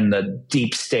and the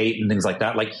deep state and things like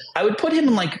that. I would put him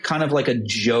in kind of a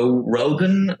Joe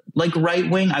Rogan, right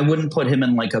wing. I wouldn't put him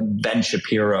in a Ben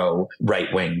Shapiro right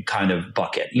wing kind of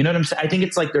bucket. You know what I'm saying? I think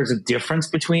it's there's a difference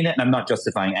between it. And I'm not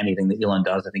justifying anything that Elon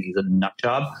does. I think he's a nut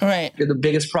job. Right. The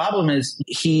biggest problem is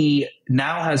he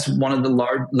now has one of the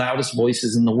loudest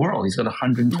voices in the world. He's got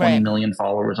 120 million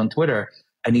followers on Twitter.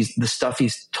 And the stuff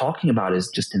he's talking about is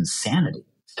just insanity.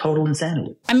 Total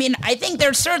insanity. I think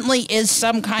there certainly is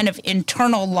some kind of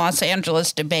internal Los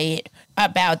Angeles debate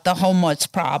about the homeless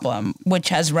problem, which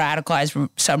has radicalized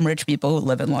some rich people who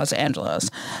live in Los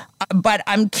Angeles. But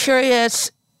I'm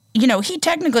curious, he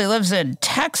technically lives in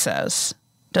Texas.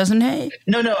 doesn't he?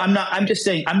 No, I'm not. I'm just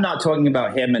saying, I'm not talking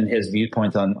about him and his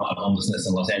viewpoints on homelessness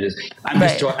in Los Angeles.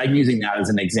 I'm using that as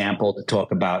an example to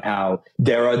talk about how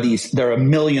there are a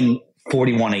million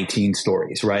 4118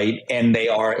 stories, right? And they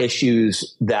are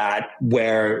issues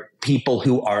where people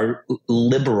who are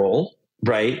liberal,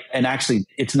 right? And actually,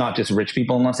 it's not just rich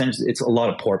people in Los Angeles. It's a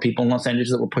lot of poor people in Los Angeles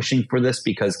that were pushing for this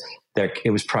because it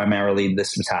was primarily,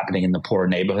 this was happening in the poorer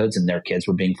neighborhoods and their kids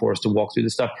were being forced to walk through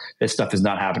this stuff. This stuff is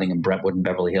not happening in Brentwood and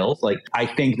Beverly Hills. Like, I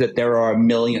think that there are a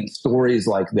million stories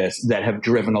like this that have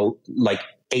driven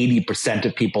 80%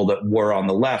 of people that were on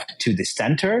the left to the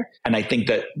center. And I think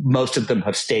that most of them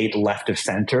have stayed left of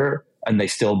center, and they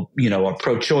still, are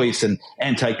pro-choice and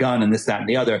anti-gun and this, that, and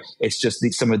the other. It's just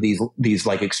some of these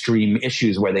like extreme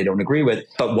issues where they don't agree with.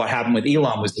 But what happened with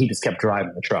Elon was he just kept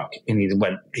driving the truck, and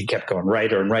he kept going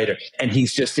righter and righter. And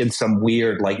he's just in some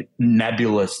weird, like,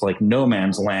 nebulous, like, no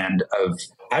man's land of,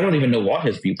 I don't even know what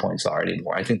his viewpoints are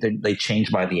anymore. I think they change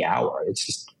by the hour. It's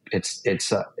just,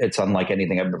 it's unlike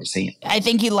anything I've ever seen. I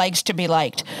think he likes to be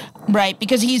liked, right?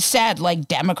 Because he's said, like,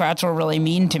 Democrats were really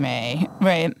mean to me,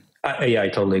 right? Yeah, I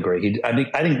totally agree.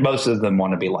 I think most of them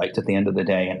want to be liked at the end of the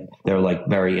day, and they're like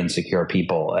very insecure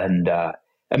people. And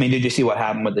did you see what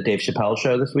happened with the Dave Chappelle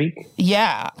show this week?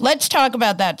 Yeah, let's talk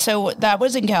about that. So that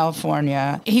was in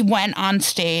California. He went on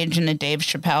stage in a Dave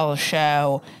Chappelle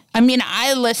show.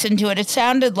 I listened to it. It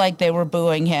sounded like they were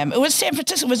booing him. It was San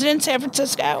Francisco. Was it in San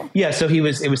Francisco? Yeah, so it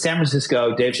was San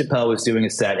Francisco. Dave Chappelle was doing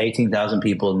a set, 18,000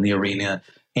 people in the arena.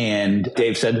 And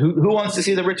Dave said, who wants to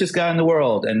see the richest guy in the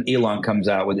world? And Elon comes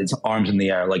out with his arms in the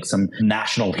air like some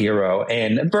national hero.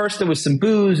 And at first there was some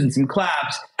boos and some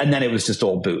claps, and then it was just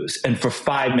all boos. And for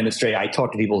 5 minutes straight, I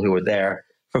talked to people who were there.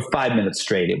 For 5 minutes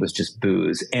straight, it was just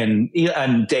boos. And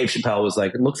Dave Chappelle was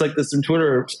like, it looks like there's some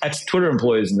ex-Twitter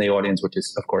employees in the audience, which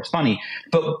is, of course, funny.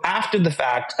 But after the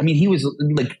fact, he was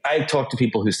like, I talked to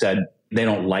people who said they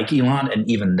don't like Elon,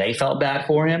 and even they felt bad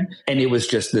for him. And it was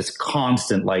just this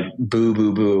constant, like, boo,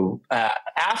 boo, boo.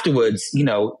 Afterwards,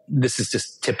 this is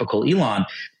just typical Elon.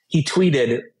 He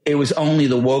tweeted, it was only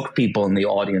the woke people in the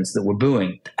audience that were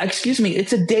booing. Excuse me,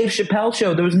 it's a Dave Chappelle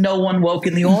show. There was no one woke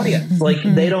in the audience. Like,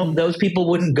 those people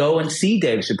wouldn't go and see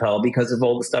Dave Chappelle because of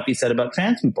all the stuff he said about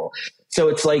trans people. So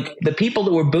it's like the people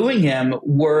that were booing him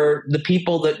were the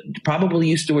people that probably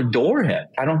used to adore him.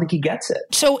 I don't think he gets it.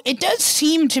 So it does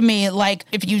seem to me like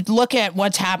if you look at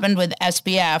what's happened with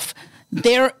SBF,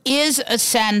 there is a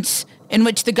sense in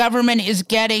which the government is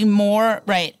getting more,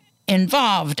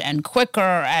 involved and quicker.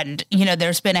 And,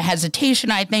 there's been a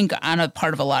hesitation, I think, on a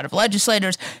part of a lot of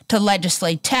legislators to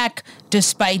legislate tech,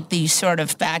 despite the sort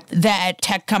of fact that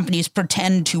tech companies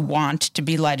pretend to want to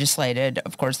be legislated.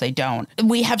 Of course, they don't.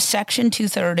 We have Section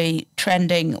 230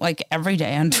 trending like every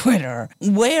day on Twitter.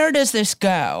 Where does this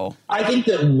go? I think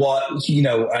that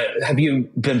have you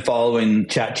been following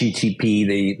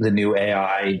ChatGPT, the new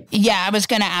AI? Yeah, I was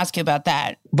going to ask you about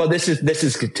that. But this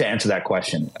is to answer that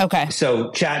question. Okay.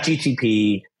 So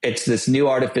ChatGPT, it's this new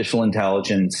artificial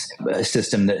intelligence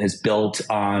system that is built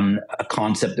on a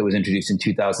concept that was introduced in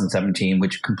 2017,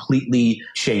 which completely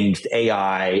changed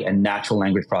AI and natural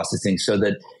language processing so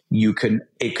that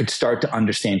it could start to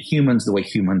understand humans the way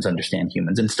humans understand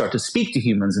humans and start to speak to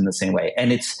humans in the same way.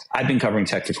 And I've been covering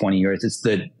tech for 20 years. It's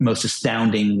the most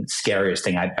astounding, scariest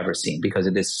thing I've ever seen because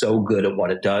it is so good at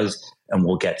what it does and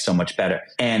will get so much better.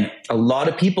 And a lot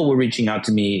of people were reaching out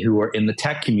to me who were in the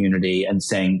tech community and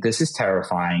saying, this is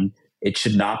terrifying. It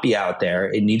should not be out there.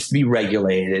 It needs to be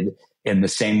regulated in the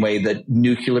same way that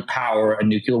nuclear power and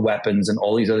nuclear weapons and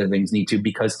all these other things need to,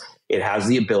 because it has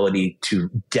the ability to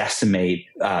decimate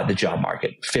the job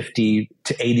market. 50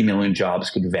 to 80 million jobs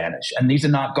could vanish. And these are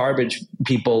not garbage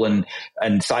people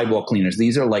and sidewalk cleaners.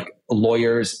 These are like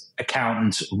lawyers,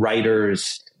 accountants,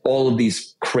 writers, all of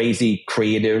these crazy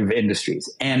creative industries.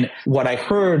 And what I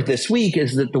heard this week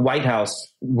is that the White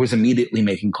House was immediately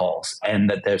making calls and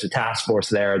that there's a task force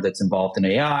there that's involved in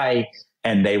AI.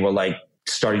 And they were like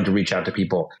starting to reach out to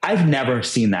people. I've never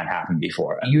seen that happen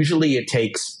before. Usually it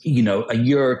takes, a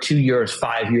year, 2 years,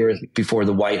 5 years before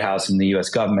the White House and the US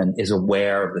government is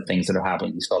aware of the things that are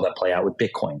happening. You saw that play out with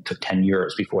Bitcoin. It took 10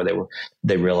 years before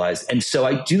they realized. And so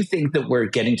I do think that we're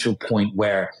getting to a point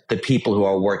where the people who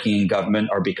are working in government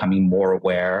are becoming more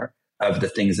aware of the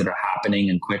things that are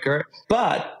happening and quicker.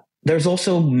 But there's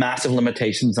also massive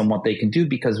limitations on what they can do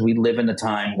because we live in a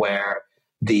time where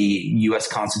the U.S.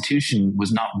 Constitution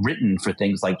was not written for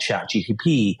things like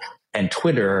ChatGPT and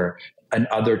Twitter and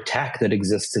other tech that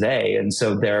exists today. And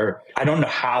so I don't know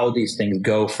how these things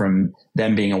go from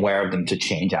them being aware of them to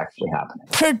change actually happening.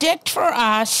 Predict for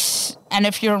us, and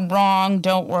if you're wrong,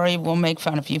 don't worry, we'll make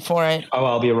fun of you for it. Oh,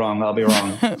 I'll be wrong.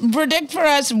 Predict for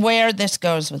us where this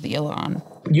goes with Elon.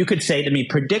 You could say to me,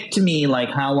 predict to me like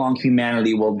how long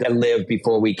humanity will live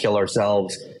before we kill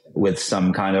ourselves with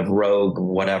some kind of rogue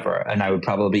whatever. And I would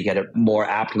probably get it more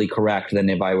aptly correct than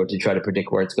if I were to try to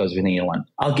predict where it goes with Elon.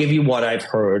 I'll give you what I've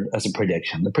heard as a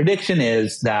prediction. The prediction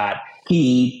is that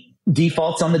he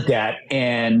defaults on the debt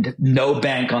and no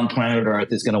bank on planet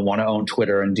Earth is going to want to own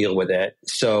Twitter and deal with it.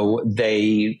 So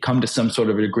they come to some sort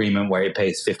of an agreement where he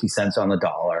pays 50 cents on the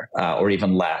dollar or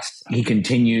even less. He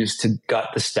continues to gut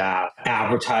the staff.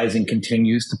 Advertising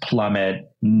continues to plummet.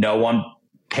 No one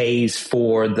pays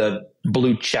for the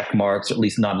blue check marks, or at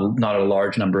least not a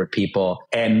large number of people,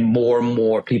 and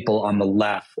more people on the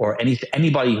left, or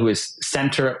anybody who is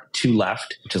center to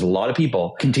left, which is a lot of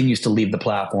people, continues to leave the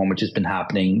platform, which has been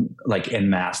happening like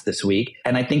en masse this week.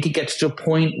 And I think it gets to a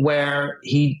point where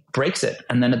he breaks it.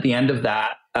 And then at the end of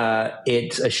that,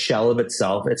 it's a shell of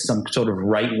itself. It's some sort of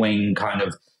right-wing kind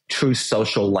of true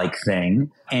social-like thing.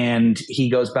 And he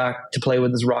goes back to play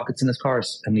with his rockets and his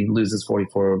cars, and he loses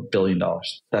 $44 billion.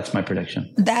 That's my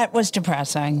prediction. That was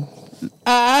depressing.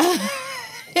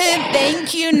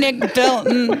 Thank you, Nick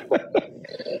Bilton.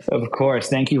 Of course.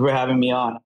 Thank you for having me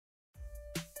on.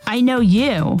 I know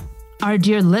you, our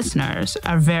dear listeners,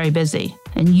 are very busy,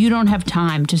 and you don't have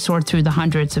time to sort through the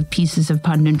hundreds of pieces of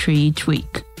punditry each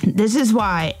week. This is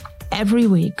why every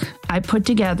week I put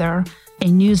together a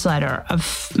newsletter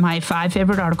of my 5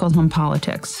 favorite articles on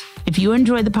politics. If you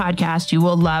enjoy the podcast, you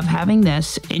will love having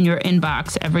this in your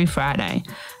inbox every Friday.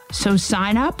 So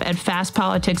sign up at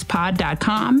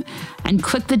fastpoliticspod.com and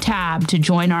click the tab to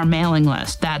join our mailing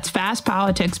list. That's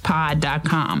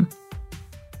fastpoliticspod.com.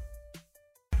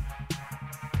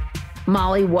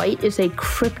 Molly White is a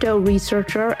crypto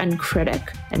researcher and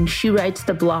critic, and she writes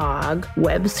the blog,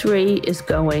 Web3 is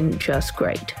Going Just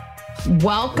Great.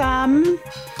 Welcome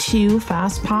to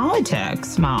Fast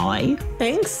Politics, Molly.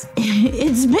 Thanks.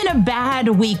 It's been a bad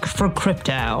week for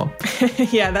crypto.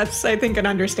 Yeah, that's, I think, an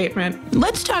understatement.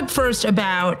 Let's talk first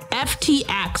about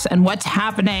FTX and what's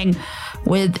happening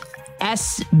with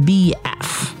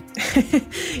SBF.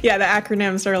 Yeah, the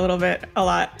acronyms are a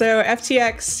lot. So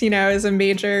FTX, is a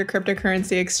major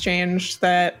cryptocurrency exchange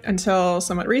that until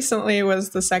somewhat recently was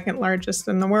the second largest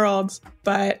in the world,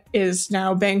 but is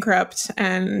now bankrupt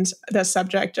and the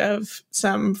subject of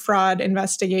some fraud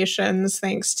investigations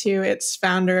thanks to its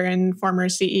founder and former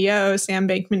CEO, Sam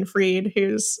Bankman-Fried,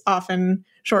 who's often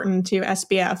shortened to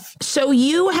SBF. So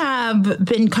you have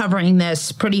been covering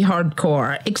this pretty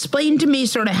hardcore. Explain to me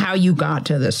sort of how you got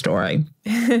to this story.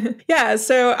 Yeah,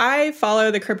 so I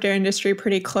follow the crypto industry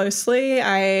pretty closely.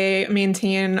 I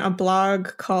maintain a blog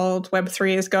called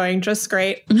Web3 is Going Just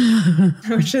Great,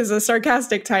 which is a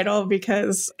sarcastic title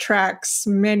because it tracks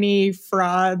many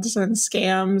frauds and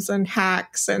scams and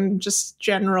hacks and just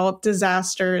general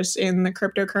disasters in the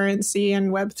cryptocurrency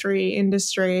and Web3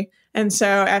 industry. And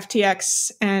so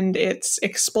FTX and its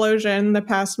explosion the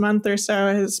past month or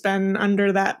so has been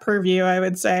under that purview, I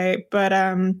would say. But,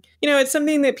 it's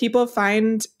something that people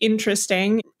find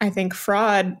interesting. I think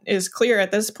fraud is clear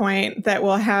at this point that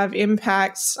will have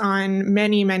impacts on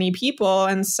many, many people.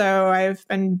 And so I've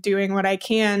been doing what I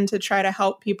can to try to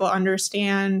help people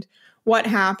understand what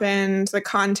happened, the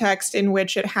context in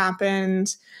which it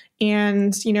happened,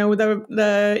 and,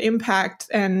 the impact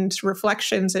and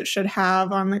reflections it should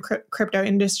have on the crypto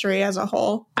industry as a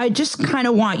whole. I just kind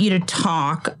of want you to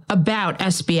talk about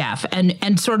SBF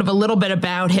and sort of a little bit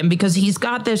about him, because he's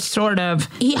got this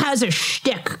he has a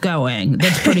shtick going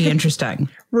that's pretty interesting.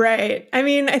 Right. I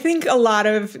mean, I think a lot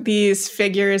of these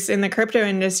figures in the crypto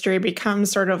industry become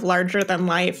sort of larger than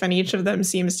life, and each of them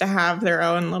seems to have their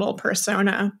own little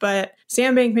persona. But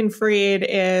Sam Bankman-Fried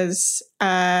is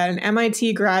an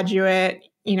MIT graduate.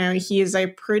 He's a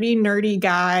pretty nerdy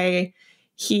guy.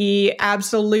 He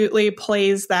absolutely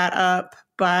plays that up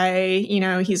by,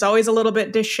 he's always a little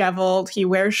bit disheveled. He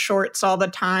wears shorts all the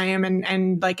time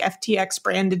and like FTX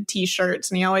branded t-shirts.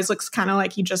 And he always looks kind of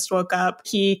like he just woke up.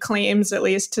 He claims at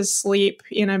least to sleep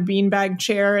in a beanbag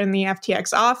chair in the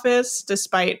FTX office,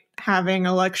 despite having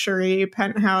a luxury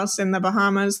penthouse in the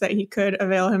Bahamas that he could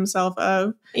avail himself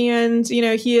of. And,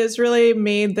 he has really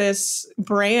made this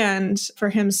brand for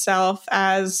himself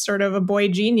as sort of a boy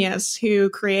genius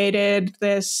who created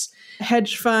this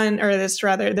hedge fund, or this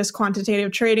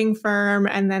quantitative trading firm,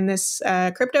 and then this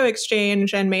crypto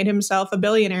exchange, and made himself a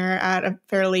billionaire at a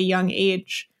fairly young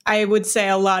age. I would say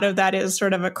a lot of that is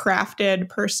sort of a crafted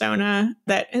persona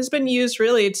that has been used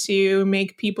really to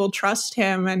make people trust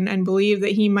him and believe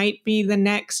that he might be the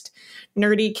next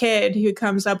nerdy kid who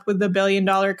comes up with the $1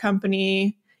 billion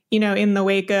company, in the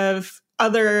wake of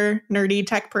other nerdy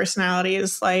tech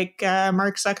personalities like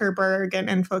Mark Zuckerberg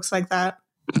and folks like that.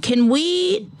 Can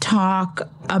we talk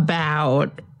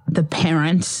about the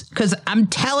parents? Because I'm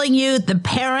telling you, the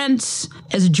parents,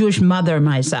 as a Jewish mother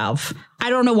myself, I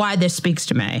don't know why this speaks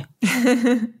to me.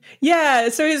 Yeah,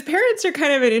 so his parents are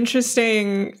kind of an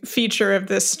interesting feature of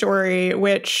this story,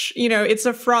 which, it's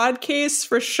a fraud case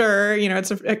for sure. It's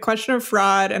a question of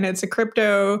fraud and it's a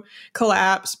crypto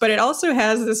collapse, but it also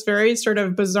has this very sort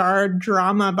of bizarre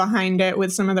drama behind it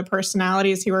with some of the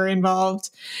personalities who are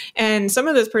involved. And some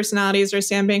of those personalities are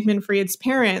Sam Bankman-Fried's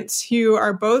parents, who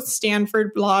are both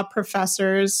Stanford law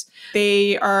professors.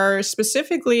 They are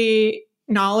specifically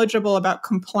knowledgeable about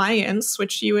compliance,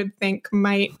 which you would think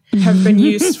might have been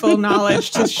useful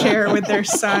knowledge to share with their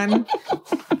son.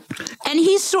 And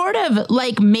he sort of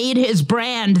made his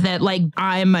brand that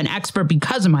I'm an expert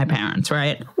because of my parents,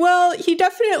 right? Well, he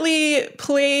definitely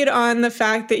played on the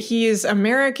fact that he is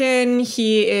American.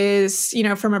 He is,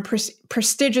 from a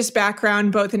prestigious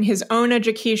background, both in his own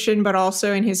education, but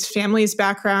also in his family's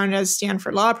background as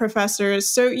Stanford law professors.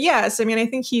 So yes, I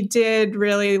think he did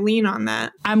really lean on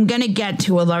that. I'm going to get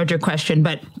to a larger question,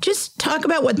 but just talk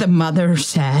about what the mother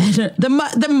said. The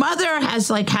mother has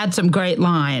had some great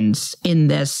lines in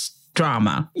this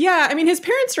drama. Yeah, his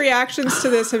parents' reactions to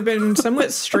this have been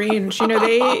somewhat strange.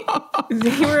 They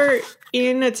were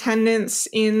in attendance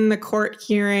in the court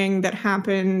hearing that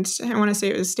happened, I want to say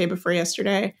it was the day before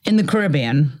yesterday. In the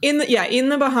Caribbean. In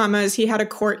the Bahamas, he had a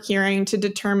court hearing to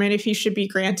determine if he should be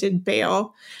granted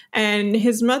bail. And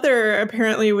his mother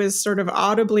apparently was sort of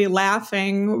audibly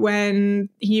laughing when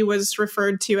he was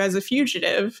referred to as a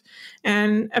fugitive.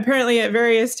 And apparently at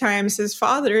various times, his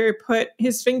father put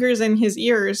his fingers in his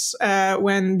ears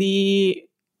when the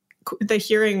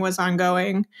hearing was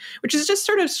ongoing, which is just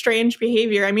sort of strange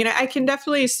behavior. I can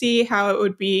definitely see how it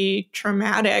would be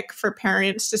traumatic for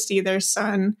parents to see their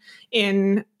son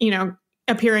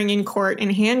appearing in court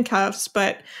in handcuffs.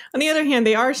 But on the other hand,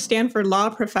 they are Stanford law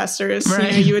professors.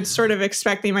 Right. You would sort of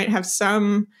expect they might have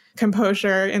some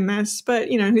composure in this, but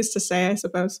who's to say, I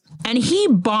suppose. And he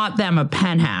bought them a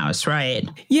penthouse, right?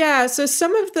 Yeah, so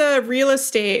some of the real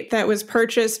estate that was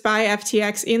purchased by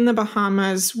FTX in the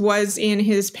Bahamas was in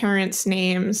his parents'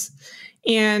 names.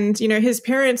 And, his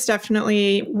parents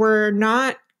definitely were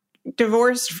not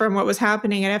divorced from what was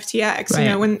happening at FTX.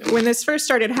 Right. When this first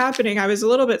started happening, I was a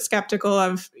little bit skeptical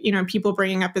of, people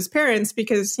bringing up his parents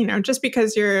because, just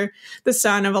because you're the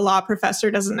son of a law professor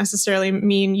doesn't necessarily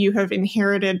mean you have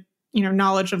inherited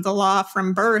knowledge of the law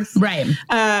from birth. Right.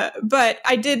 But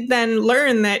I did then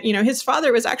learn that, his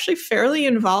father was actually fairly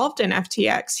involved in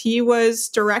FTX. He was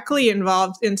directly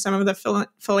involved in some of the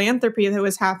philanthropy that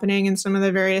was happening and some of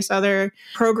the various other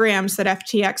programs that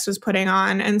FTX was putting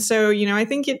on. And so, I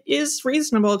think it is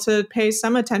reasonable to pay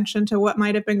some attention to what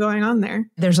might have been going on there.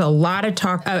 There's a lot of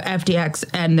talk of FTX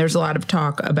and there's a lot of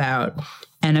talk about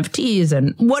NFTs.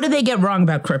 And what do they get wrong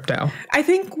about crypto? I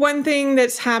think one thing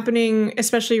that's happening,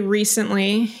 especially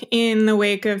recently in the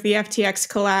wake of the FTX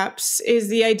collapse, is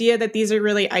the idea that these are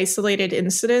really isolated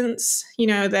incidents,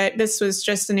 that this was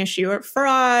just an issue of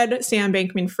fraud. Sam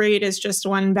Bankman-Fried is just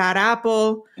one bad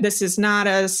apple. This is not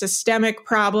a systemic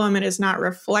problem. It is not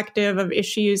reflective of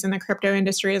issues in the crypto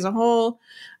industry as a whole.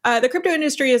 The crypto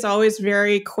industry is always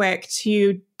very quick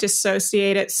to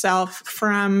dissociate itself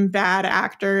from bad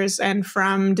actors and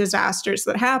from disasters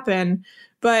that happen.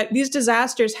 But these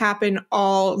disasters happen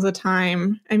all the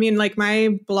time.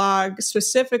 My blog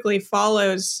specifically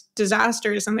follows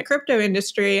disasters in the crypto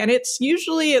industry, and it's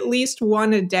usually at least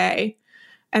one a day.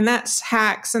 And that's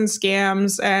hacks and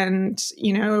scams and,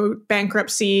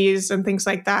 bankruptcies and things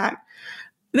like that.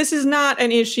 This is not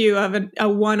an issue of a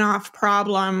one-off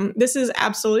problem. This is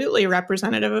absolutely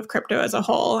representative of crypto as a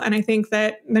whole. And I think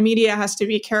that the media has to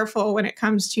be careful when it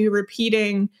comes to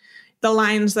repeating the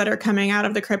lines that are coming out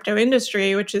of the crypto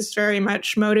industry, which is very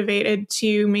much motivated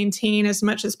to maintain as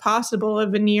much as possible a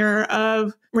veneer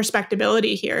of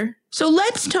respectability here. So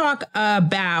let's talk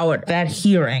about that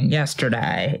hearing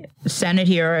yesterday, Senate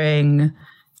hearing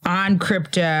on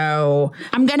crypto.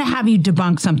 I'm going to have you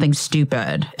debunk something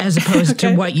stupid as opposed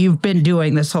to what you've been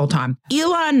doing this whole time.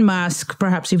 Elon Musk,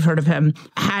 perhaps you've heard of him,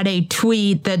 had a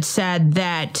tweet that said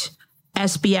that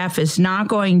SBF is not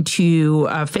going to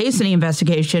face any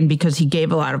investigation because he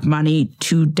gave a lot of money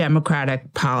to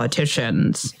Democratic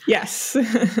politicians. Yes.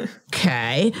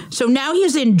 Okay. So now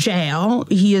he's in jail.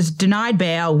 He is denied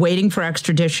bail, waiting for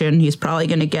extradition. He's probably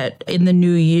going to get, in the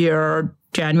new year,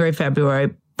 January,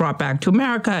 February, brought back to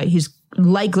America. He's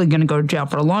likely going to go to jail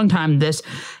for a long time. This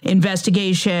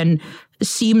investigation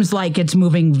seems like it's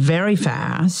moving very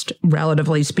fast,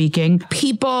 relatively speaking.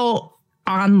 People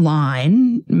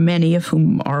online, many of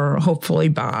whom are hopefully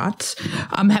bots,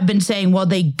 have been saying, well,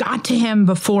 they got to him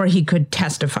before he could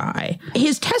testify.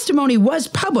 His testimony was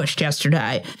published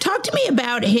yesterday. Talk to me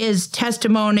about his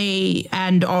testimony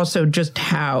and also just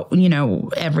how,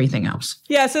 everything else.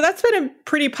 Yeah, so that's been a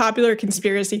pretty popular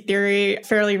conspiracy theory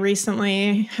fairly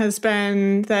recently, has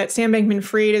been that Sam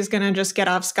Bankman-Fried is going to just get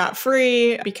off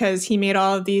scot-free because he made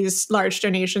all of these large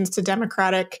donations to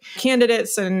Democratic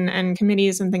candidates and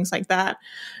committees and things like that.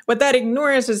 What that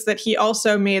ignores is that he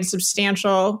also made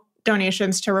substantial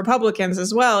donations to Republicans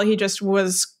as well. He just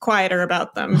was quieter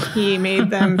about them. He made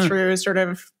them through sort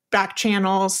of back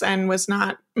channels and was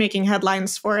not making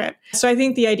headlines for it. So I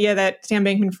think the idea that Sam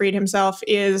Bankman-Fried himself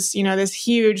is, this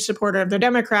huge supporter of the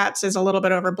Democrats is a little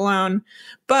bit overblown.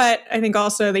 But I think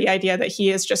also the idea that he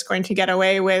is just going to get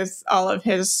away with all of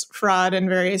his fraud and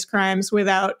various crimes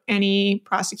without any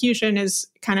prosecution is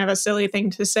kind of a silly thing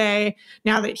to say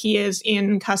now that he is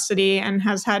in custody and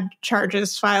has had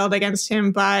charges filed against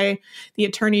him by the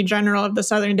Attorney General of the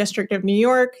Southern District of New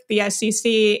York, the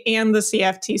SEC, and the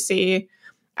CFTC.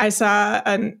 I saw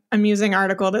an amusing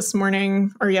article this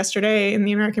morning or yesterday in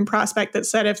the American Prospect that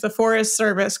said if the Forest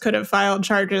Service could have filed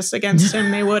charges against him,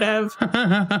 they would have.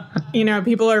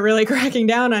 People are really cracking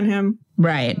down on him.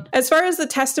 Right. As far as the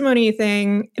testimony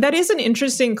thing, that is an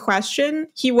interesting question.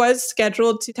 He was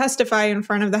scheduled to testify in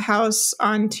front of the House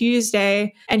on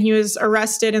Tuesday, and he was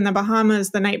arrested in the Bahamas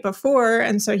the night before,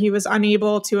 and so he was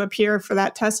unable to appear for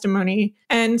that testimony.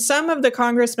 And some of the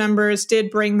Congress members did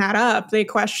bring that up. They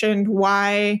questioned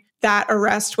why that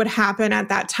arrest would happen at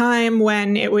that time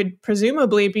when it would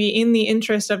presumably be in the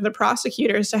interest of the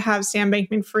prosecutors to have Sam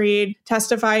Bankman-Fried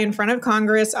testify in front of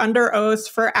Congress under oath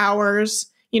for hours.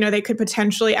 They could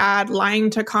potentially add lying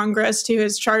to Congress to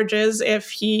his charges if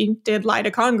he did lie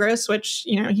to Congress, which,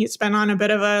 he's been on a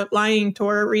bit of a lying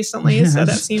tour recently, yes. So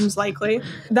that seems likely.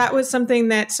 That was something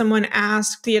that someone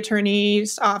asked the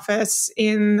attorney's office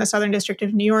in the Southern District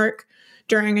of New York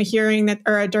during a hearing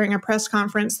during a press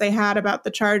conference they had about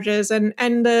the charges. And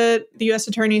the U.S.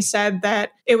 attorney said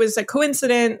that it was a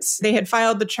coincidence. They had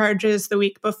filed the charges the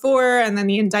week before, and then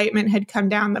the indictment had come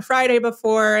down the Friday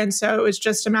before. And so it was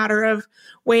just a matter of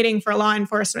waiting for law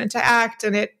enforcement to act.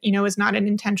 And it, was not an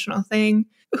intentional thing.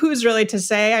 Who's really to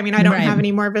say? I mean, I don't have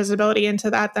any more visibility into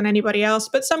that than anybody else,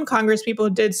 but some Congress people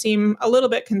did seem a little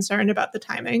bit concerned about the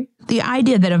timing. The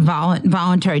idea that a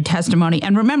voluntary testimony,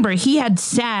 and remember, he had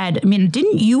said,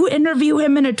 didn't you interview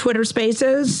him in a Twitter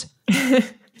Spaces?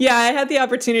 Yeah, I had the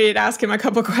opportunity to ask him a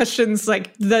couple questions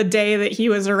like the day that he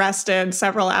was arrested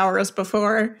several hours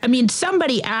before.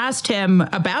 Somebody asked him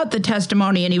about the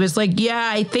testimony and he was like, yeah,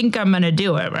 I think I'm going to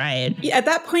do it, right? At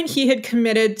that point, he had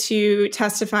committed to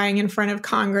testifying in front of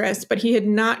Congress, but he had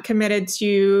not committed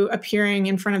to appearing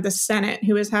in front of the Senate,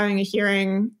 who was having a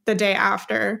hearing the day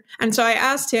after. And so I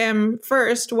asked him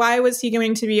first, why was he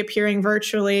going to be appearing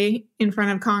virtually in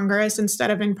front of Congress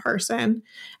instead of in person?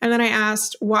 And then I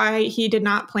asked why he did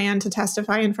not plan to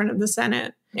testify in front of the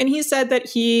Senate. And he said that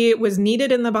he was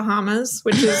needed in the Bahamas,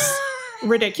 which is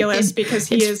ridiculous because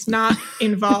he is not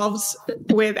involved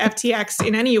with FTX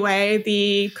in any way.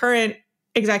 The current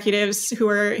executives who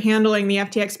are handling the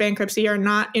FTX bankruptcy are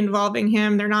not involving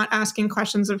him. They're not asking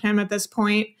questions of him at this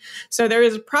point. So there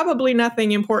is probably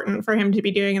nothing important for him to be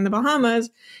doing in the Bahamas.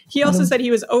 He also said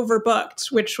he was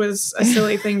overbooked, which was a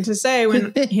silly thing to say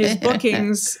when his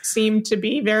bookings seemed to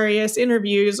be various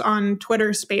interviews on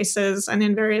Twitter Spaces and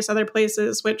in various other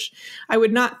places, which I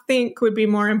would not think would be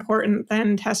more important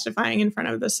than testifying in front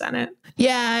of the Senate.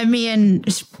 Yeah,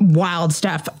 wild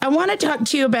stuff. I want to talk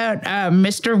to you about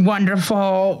Mr. Wonderful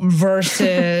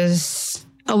versus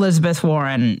Elizabeth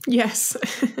Warren. Yes.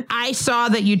 I saw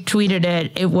that you tweeted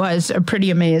it. It was a pretty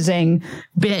amazing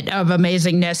bit of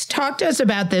amazingness. Talk to us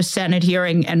about this Senate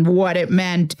hearing and what it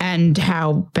meant and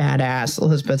how badass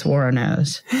Elizabeth Warren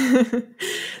is.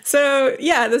 So,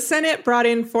 the Senate brought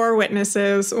in 4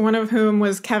 witnesses, one of whom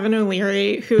was Kevin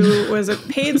O'Leary, who was a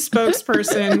paid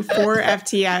spokesperson for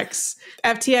FTX.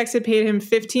 FTX had paid him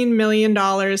 $15 million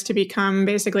to become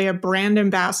basically a brand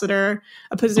ambassador,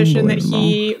 a position that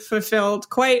he fulfilled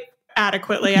quite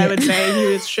adequately, I would say.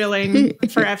 He was shilling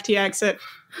for FTX at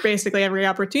basically every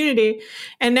opportunity.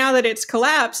 And now that it's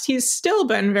collapsed, he's still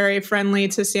been very friendly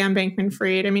to Sam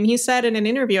Bankman-Fried. I mean, he said in an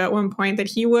interview at one point that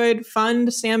he would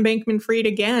fund Sam Bankman-Fried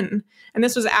again. And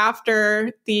this was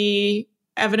after the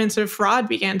evidence of fraud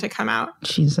began to come out.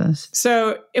 Jesus.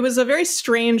 So it was a very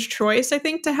strange choice, I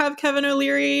think, to have Kevin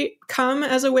O'Leary come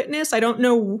as a witness. I don't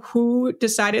know who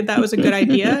decided that was a good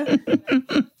idea.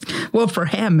 Well, for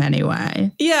him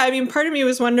anyway. Yeah, I mean, part of me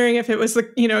was wondering if it was,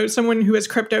 someone who was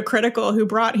crypto critical who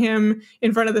brought him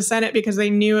in front of the Senate because they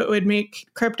knew it would make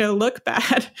crypto look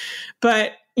bad.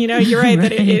 But you're right,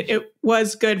 that it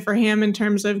was good for him in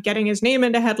terms of getting his name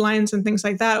into headlines and things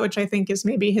like that, which I think is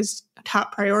maybe his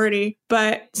top priority.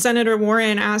 But Senator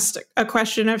Warren asked a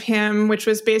question of him, which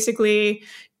was basically,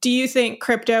 do you think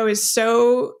crypto is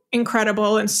so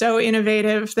incredible and so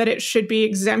innovative that it should be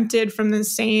exempted from the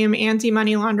same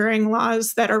anti-money laundering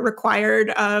laws that are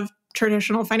required of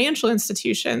traditional financial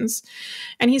institutions?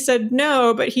 And he said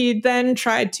no, but he then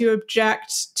tried to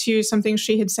object to something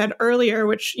she had said earlier,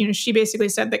 which, she basically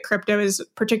said that crypto is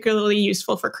particularly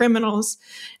useful for criminals.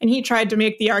 And he tried to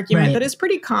make the argument that is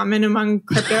pretty common among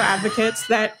crypto advocates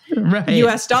that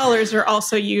US dollars are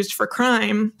also used for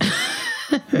crime.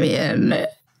 Man.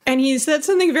 And he said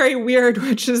something very weird,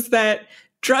 which is that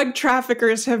drug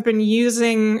traffickers have been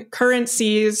using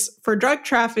currencies for drug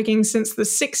trafficking since the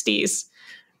 60s.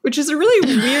 Which is a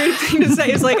really weird thing to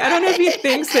say. It's like, I don't know if he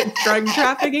thinks that drug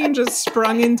trafficking just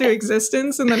sprung into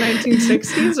existence in the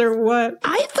 1960s or what.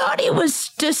 I thought he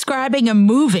was describing a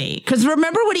movie. Because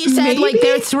remember what he said, like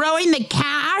they're throwing the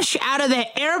cash out of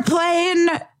the airplane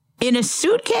in a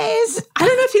suitcase? I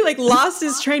don't know if he lost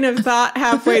his train of thought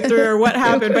halfway through or what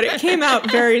happened, but it came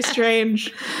out very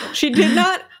strange. She did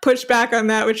not push back on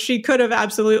that, which she could have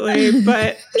absolutely,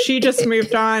 but she just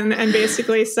moved on and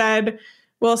basically said,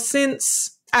 well,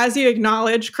 since, as you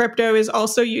acknowledge, crypto is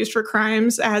also used for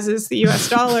crimes, as is the US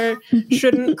dollar,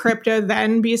 shouldn't crypto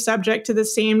then be subject to the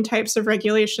same types of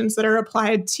regulations that are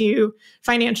applied to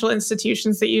financial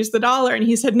institutions that use the dollar? And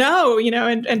he said no,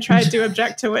 and tried to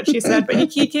object to what she said.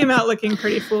 But he came out looking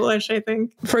pretty foolish, I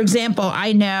think. For example,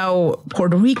 I know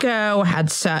Puerto Rico had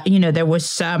there was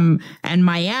some, and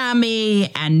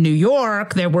Miami and New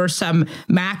York, there were some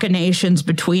machinations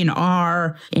between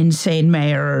our insane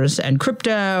mayors and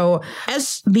crypto.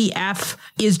 SBF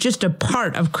is just a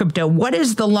part of crypto. What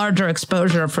is the larger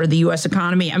exposure for the U.S.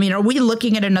 economy? I mean, are we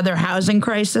looking at another housing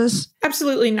crisis?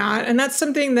 Absolutely not. And that's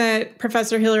something that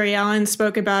Professor Hillary Allen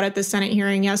spoke about at the Senate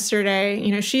hearing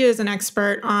yesterday. She is an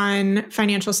expert on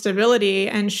financial stability,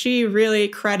 and she really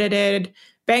credited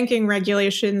banking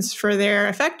regulations for their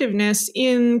effectiveness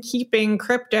in keeping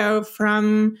crypto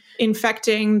from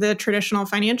infecting the traditional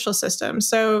financial system.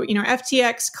 So,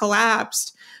 FTX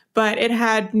collapsed, but it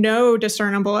had no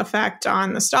discernible effect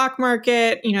on the stock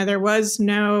market. There was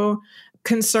no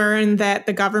concern that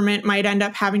the government might end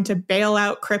up having to bail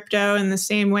out crypto in the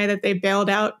same way that they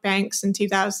bailed out banks in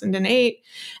 2008.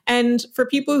 And for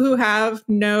people who have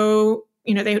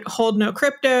they hold no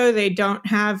crypto, they don't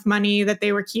have money that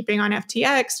they were keeping on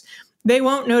FTX, they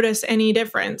won't notice any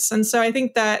difference. And so I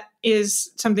think that is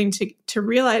something to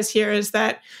realize here, is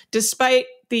that despite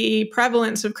the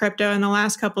prevalence of crypto in the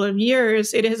last couple of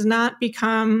years, it has not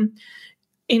become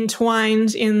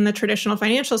entwined in the traditional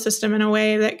financial system in a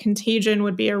way that contagion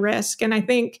would be a risk. And I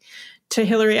think, to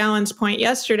Hillary Allen's point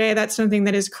yesterday, that's something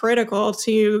that is critical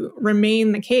to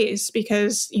remain the case,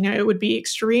 because, it would be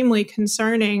extremely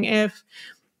concerning if,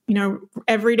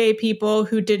 everyday people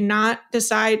who did not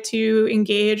decide to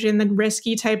engage in the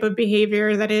risky type of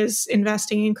behavior that is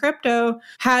investing in crypto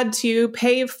had to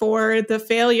pay for the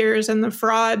failures and the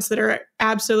frauds that are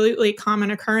absolutely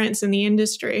common occurrence in the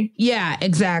industry. Yeah,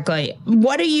 exactly.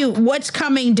 What's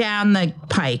coming down the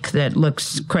pike that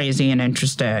looks crazy and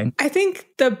interesting? I think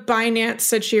the Binance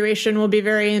situation will be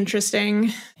very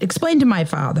interesting. Explain to my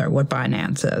father what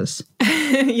Binance is.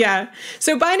 Yeah.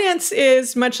 So Binance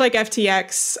is, much like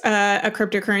FTX, a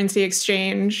cryptocurrency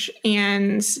exchange,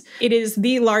 and it is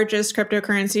the largest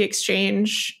cryptocurrency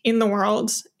exchange in the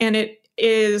world. And it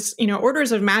is,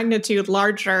 orders of magnitude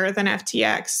larger than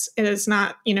FTX. It is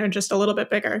not, just a little bit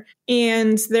bigger.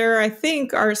 And there, I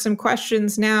think, are some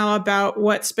questions now about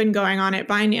what's been going on at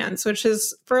Binance, which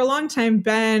has for a long time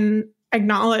been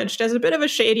acknowledged as a bit of a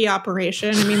shady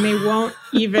operation. I mean, they won't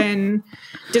even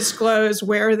disclose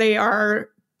where they are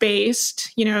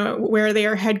based, where they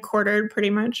are headquartered, pretty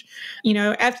much.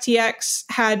 FTX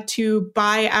had to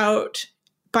buy out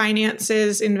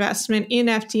Binance's investment in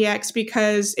FTX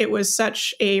because it was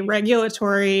such a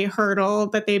regulatory hurdle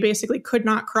that they basically could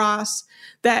not cross,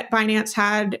 that Binance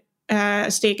had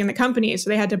a stake in the company, so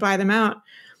they had to buy them out.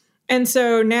 And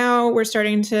so now we're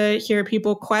starting to hear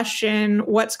people question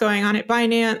what's going on at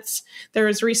Binance. There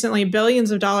was recently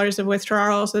billions of dollars of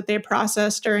withdrawals that they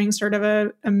processed during sort of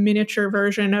a miniature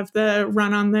version of the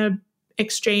run on the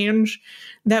exchange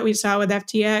that we saw with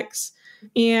FTX.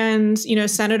 And,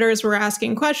 senators were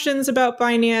asking questions about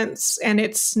Binance and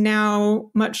its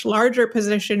now much larger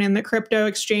position in the crypto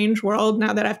exchange world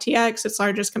now that FTX, its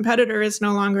largest competitor, is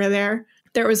no longer there.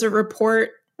 There was a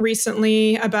report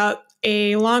recently about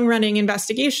a long-running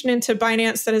investigation into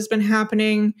Binance that has been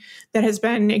happening, that has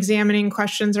been examining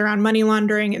questions around money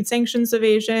laundering and sanctions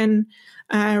evasion.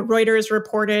 Reuters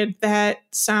reported that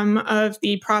some of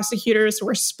the prosecutors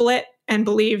were split and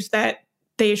believed that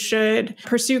they should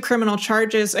pursue criminal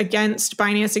charges against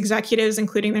Binance executives,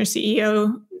 including their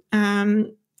CEO.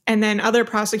 And then other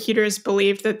prosecutors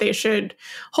believed that they should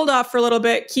hold off for a little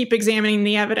bit, keep examining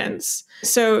the evidence.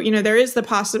 So, there is the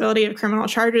possibility of criminal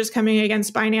charges coming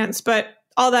against Binance. But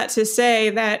all that to say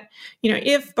that,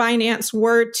 if Binance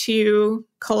were to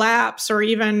collapse or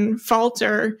even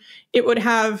falter, it would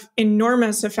have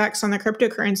enormous effects on the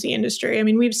cryptocurrency industry. I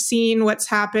mean, we've seen what's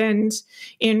happened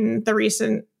in the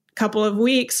recent couple of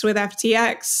weeks with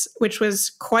FTX, which was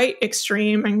quite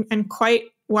extreme and quite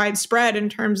widespread in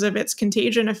terms of its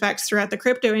contagion effects throughout the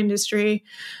crypto industry.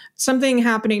 Something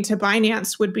happening to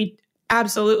Binance would be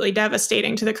absolutely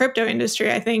devastating to the crypto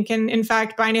industry, I think. And in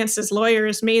fact, Binance's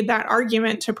lawyers made that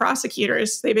argument to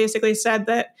prosecutors. They basically said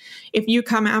that if you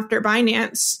come after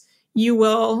Binance, you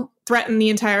will threaten the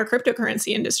entire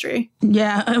cryptocurrency industry.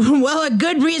 Yeah, well, a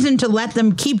good reason to let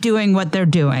them keep doing what they're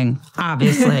doing,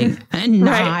 obviously, and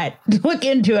not look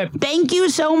into it. Thank you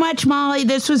so much, Molly.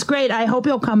 This was great. I hope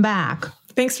you'll come back.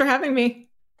 Thanks for having me.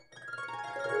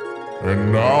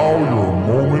 And now your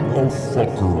moment of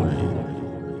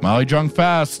fuckery. Molly Jung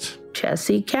Fast.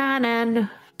 Jesse Cannon.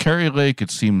 Carrie Lake, it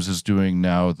seems, is doing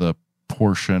now the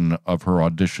portion of her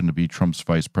audition to be Trump's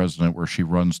vice president where she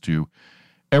runs to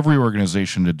every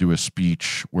organization to do a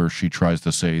speech where she tries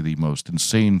to say the most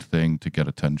insane thing to get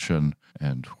attention.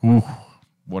 And whew,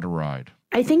 what a ride.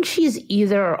 I think she's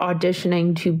either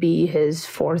auditioning to be his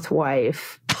fourth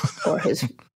wife or his...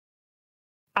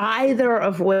 either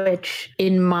of which,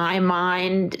 in my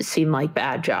mind, seem like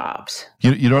bad jobs.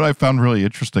 You know what I found really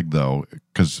interesting, though,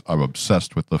 because I'm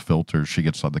obsessed with the filters she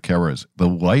gets on the cameras. The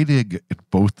lighting in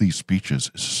both these speeches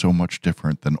is so much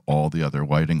different than all the other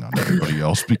lighting on everybody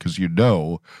else because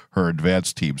her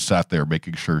advanced team sat there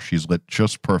making sure she's lit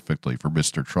just perfectly for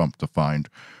Mr. Trump to find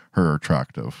her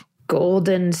attractive.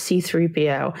 Golden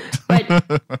C-3PO. But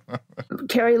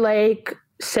Carrie Lake...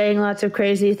 saying lots of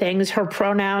crazy things. Her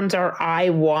pronouns are I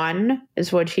won,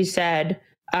 is what she said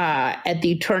at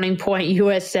the Turning Point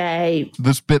USA.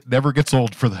 This bit never gets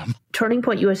old for them. Turning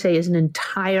Point USA is an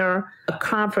entire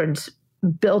conference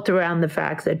built around the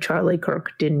fact that Charlie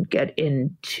Kirk didn't get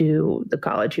into the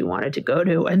college he wanted to go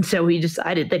to. And so he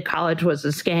decided that college was a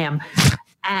scam.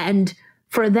 And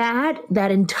for that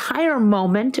entire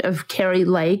moment of Carrie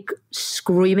Lake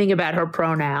screaming about her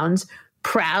pronouns,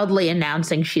 proudly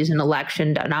announcing she's an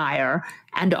election denier,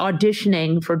 and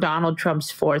auditioning for Donald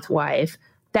Trump's fourth wife,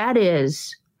 that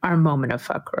is our moment of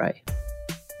fuckery.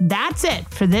 That's it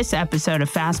for this episode of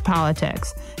Fast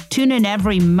Politics. Tune in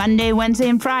every Monday, Wednesday,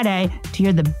 and Friday to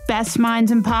hear the best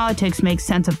minds in politics make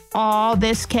sense of all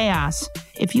this chaos.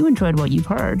 If you enjoyed what you've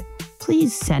heard,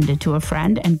 please send it to a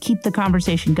friend and keep the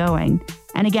conversation going.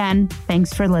 And again,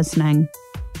 thanks for listening.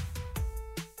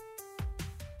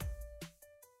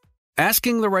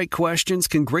 Asking the right questions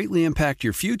can greatly impact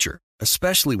your future,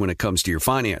 especially when it comes to your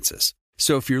finances.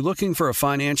 So if you're looking for a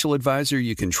financial advisor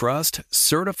you can trust,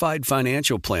 certified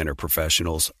financial planner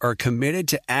professionals are committed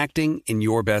to acting in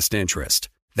your best interest.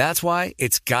 That's why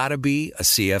it's got to be a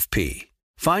CFP.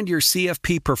 Find your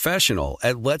CFP professional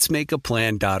at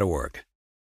letsmakeaplan.org.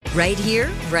 Right here,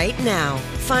 right now.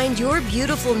 Find your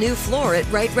beautiful new floor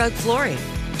at Right Rug Flooring.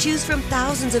 Choose from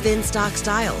thousands of in-stock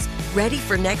styles, ready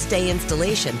for next day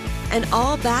installation, and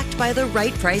all backed by the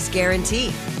right price guarantee.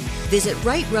 Visit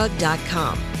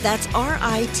rightrug.com. That's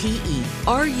RITERUG.com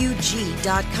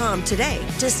today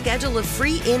to schedule a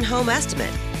free in-home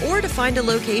estimate or to find a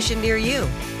location near you.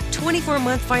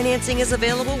 24-month financing is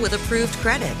available with approved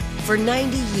credit. For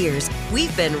 90 years,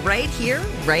 we've been right here,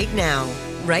 right now.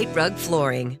 Right Rug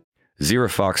Flooring. Zero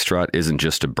Foxtrot isn't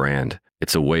just a brand.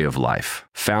 It's a way of life.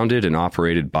 Founded and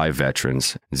operated by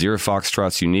veterans, Zero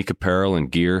Foxtrot's unique apparel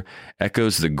and gear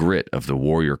echoes the grit of the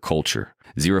warrior culture.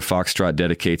 Zero Foxtrot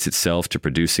dedicates itself to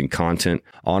producing content,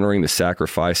 honoring the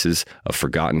sacrifices of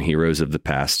forgotten heroes of the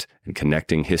past, and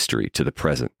connecting history to the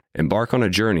present. Embark on a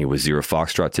journey with Zero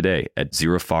Foxtrot today at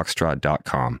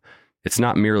zerofoxtrot.com. It's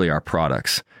not merely our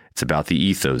products. It's about the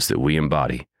ethos that we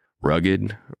embody.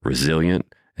 Rugged, resilient,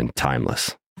 and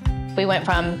timeless. We went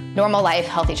from normal life,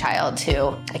 healthy child to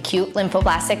acute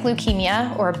lymphoblastic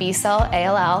leukemia, or B-cell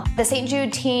ALL. The St.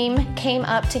 Jude team came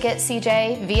up to get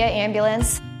CJ via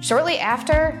ambulance. Shortly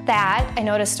after that, I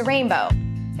noticed a rainbow.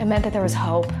 It meant that there was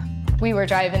hope. We were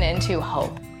driving into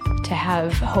hope. To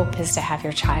have hope is to have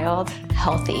your child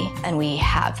healthy, and we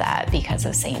have that because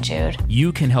of St. Jude.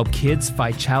 You can help kids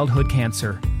fight childhood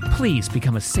cancer. Please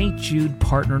become a St. Jude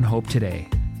Partner in Hope today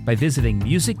by visiting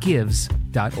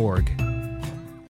musicgives.org.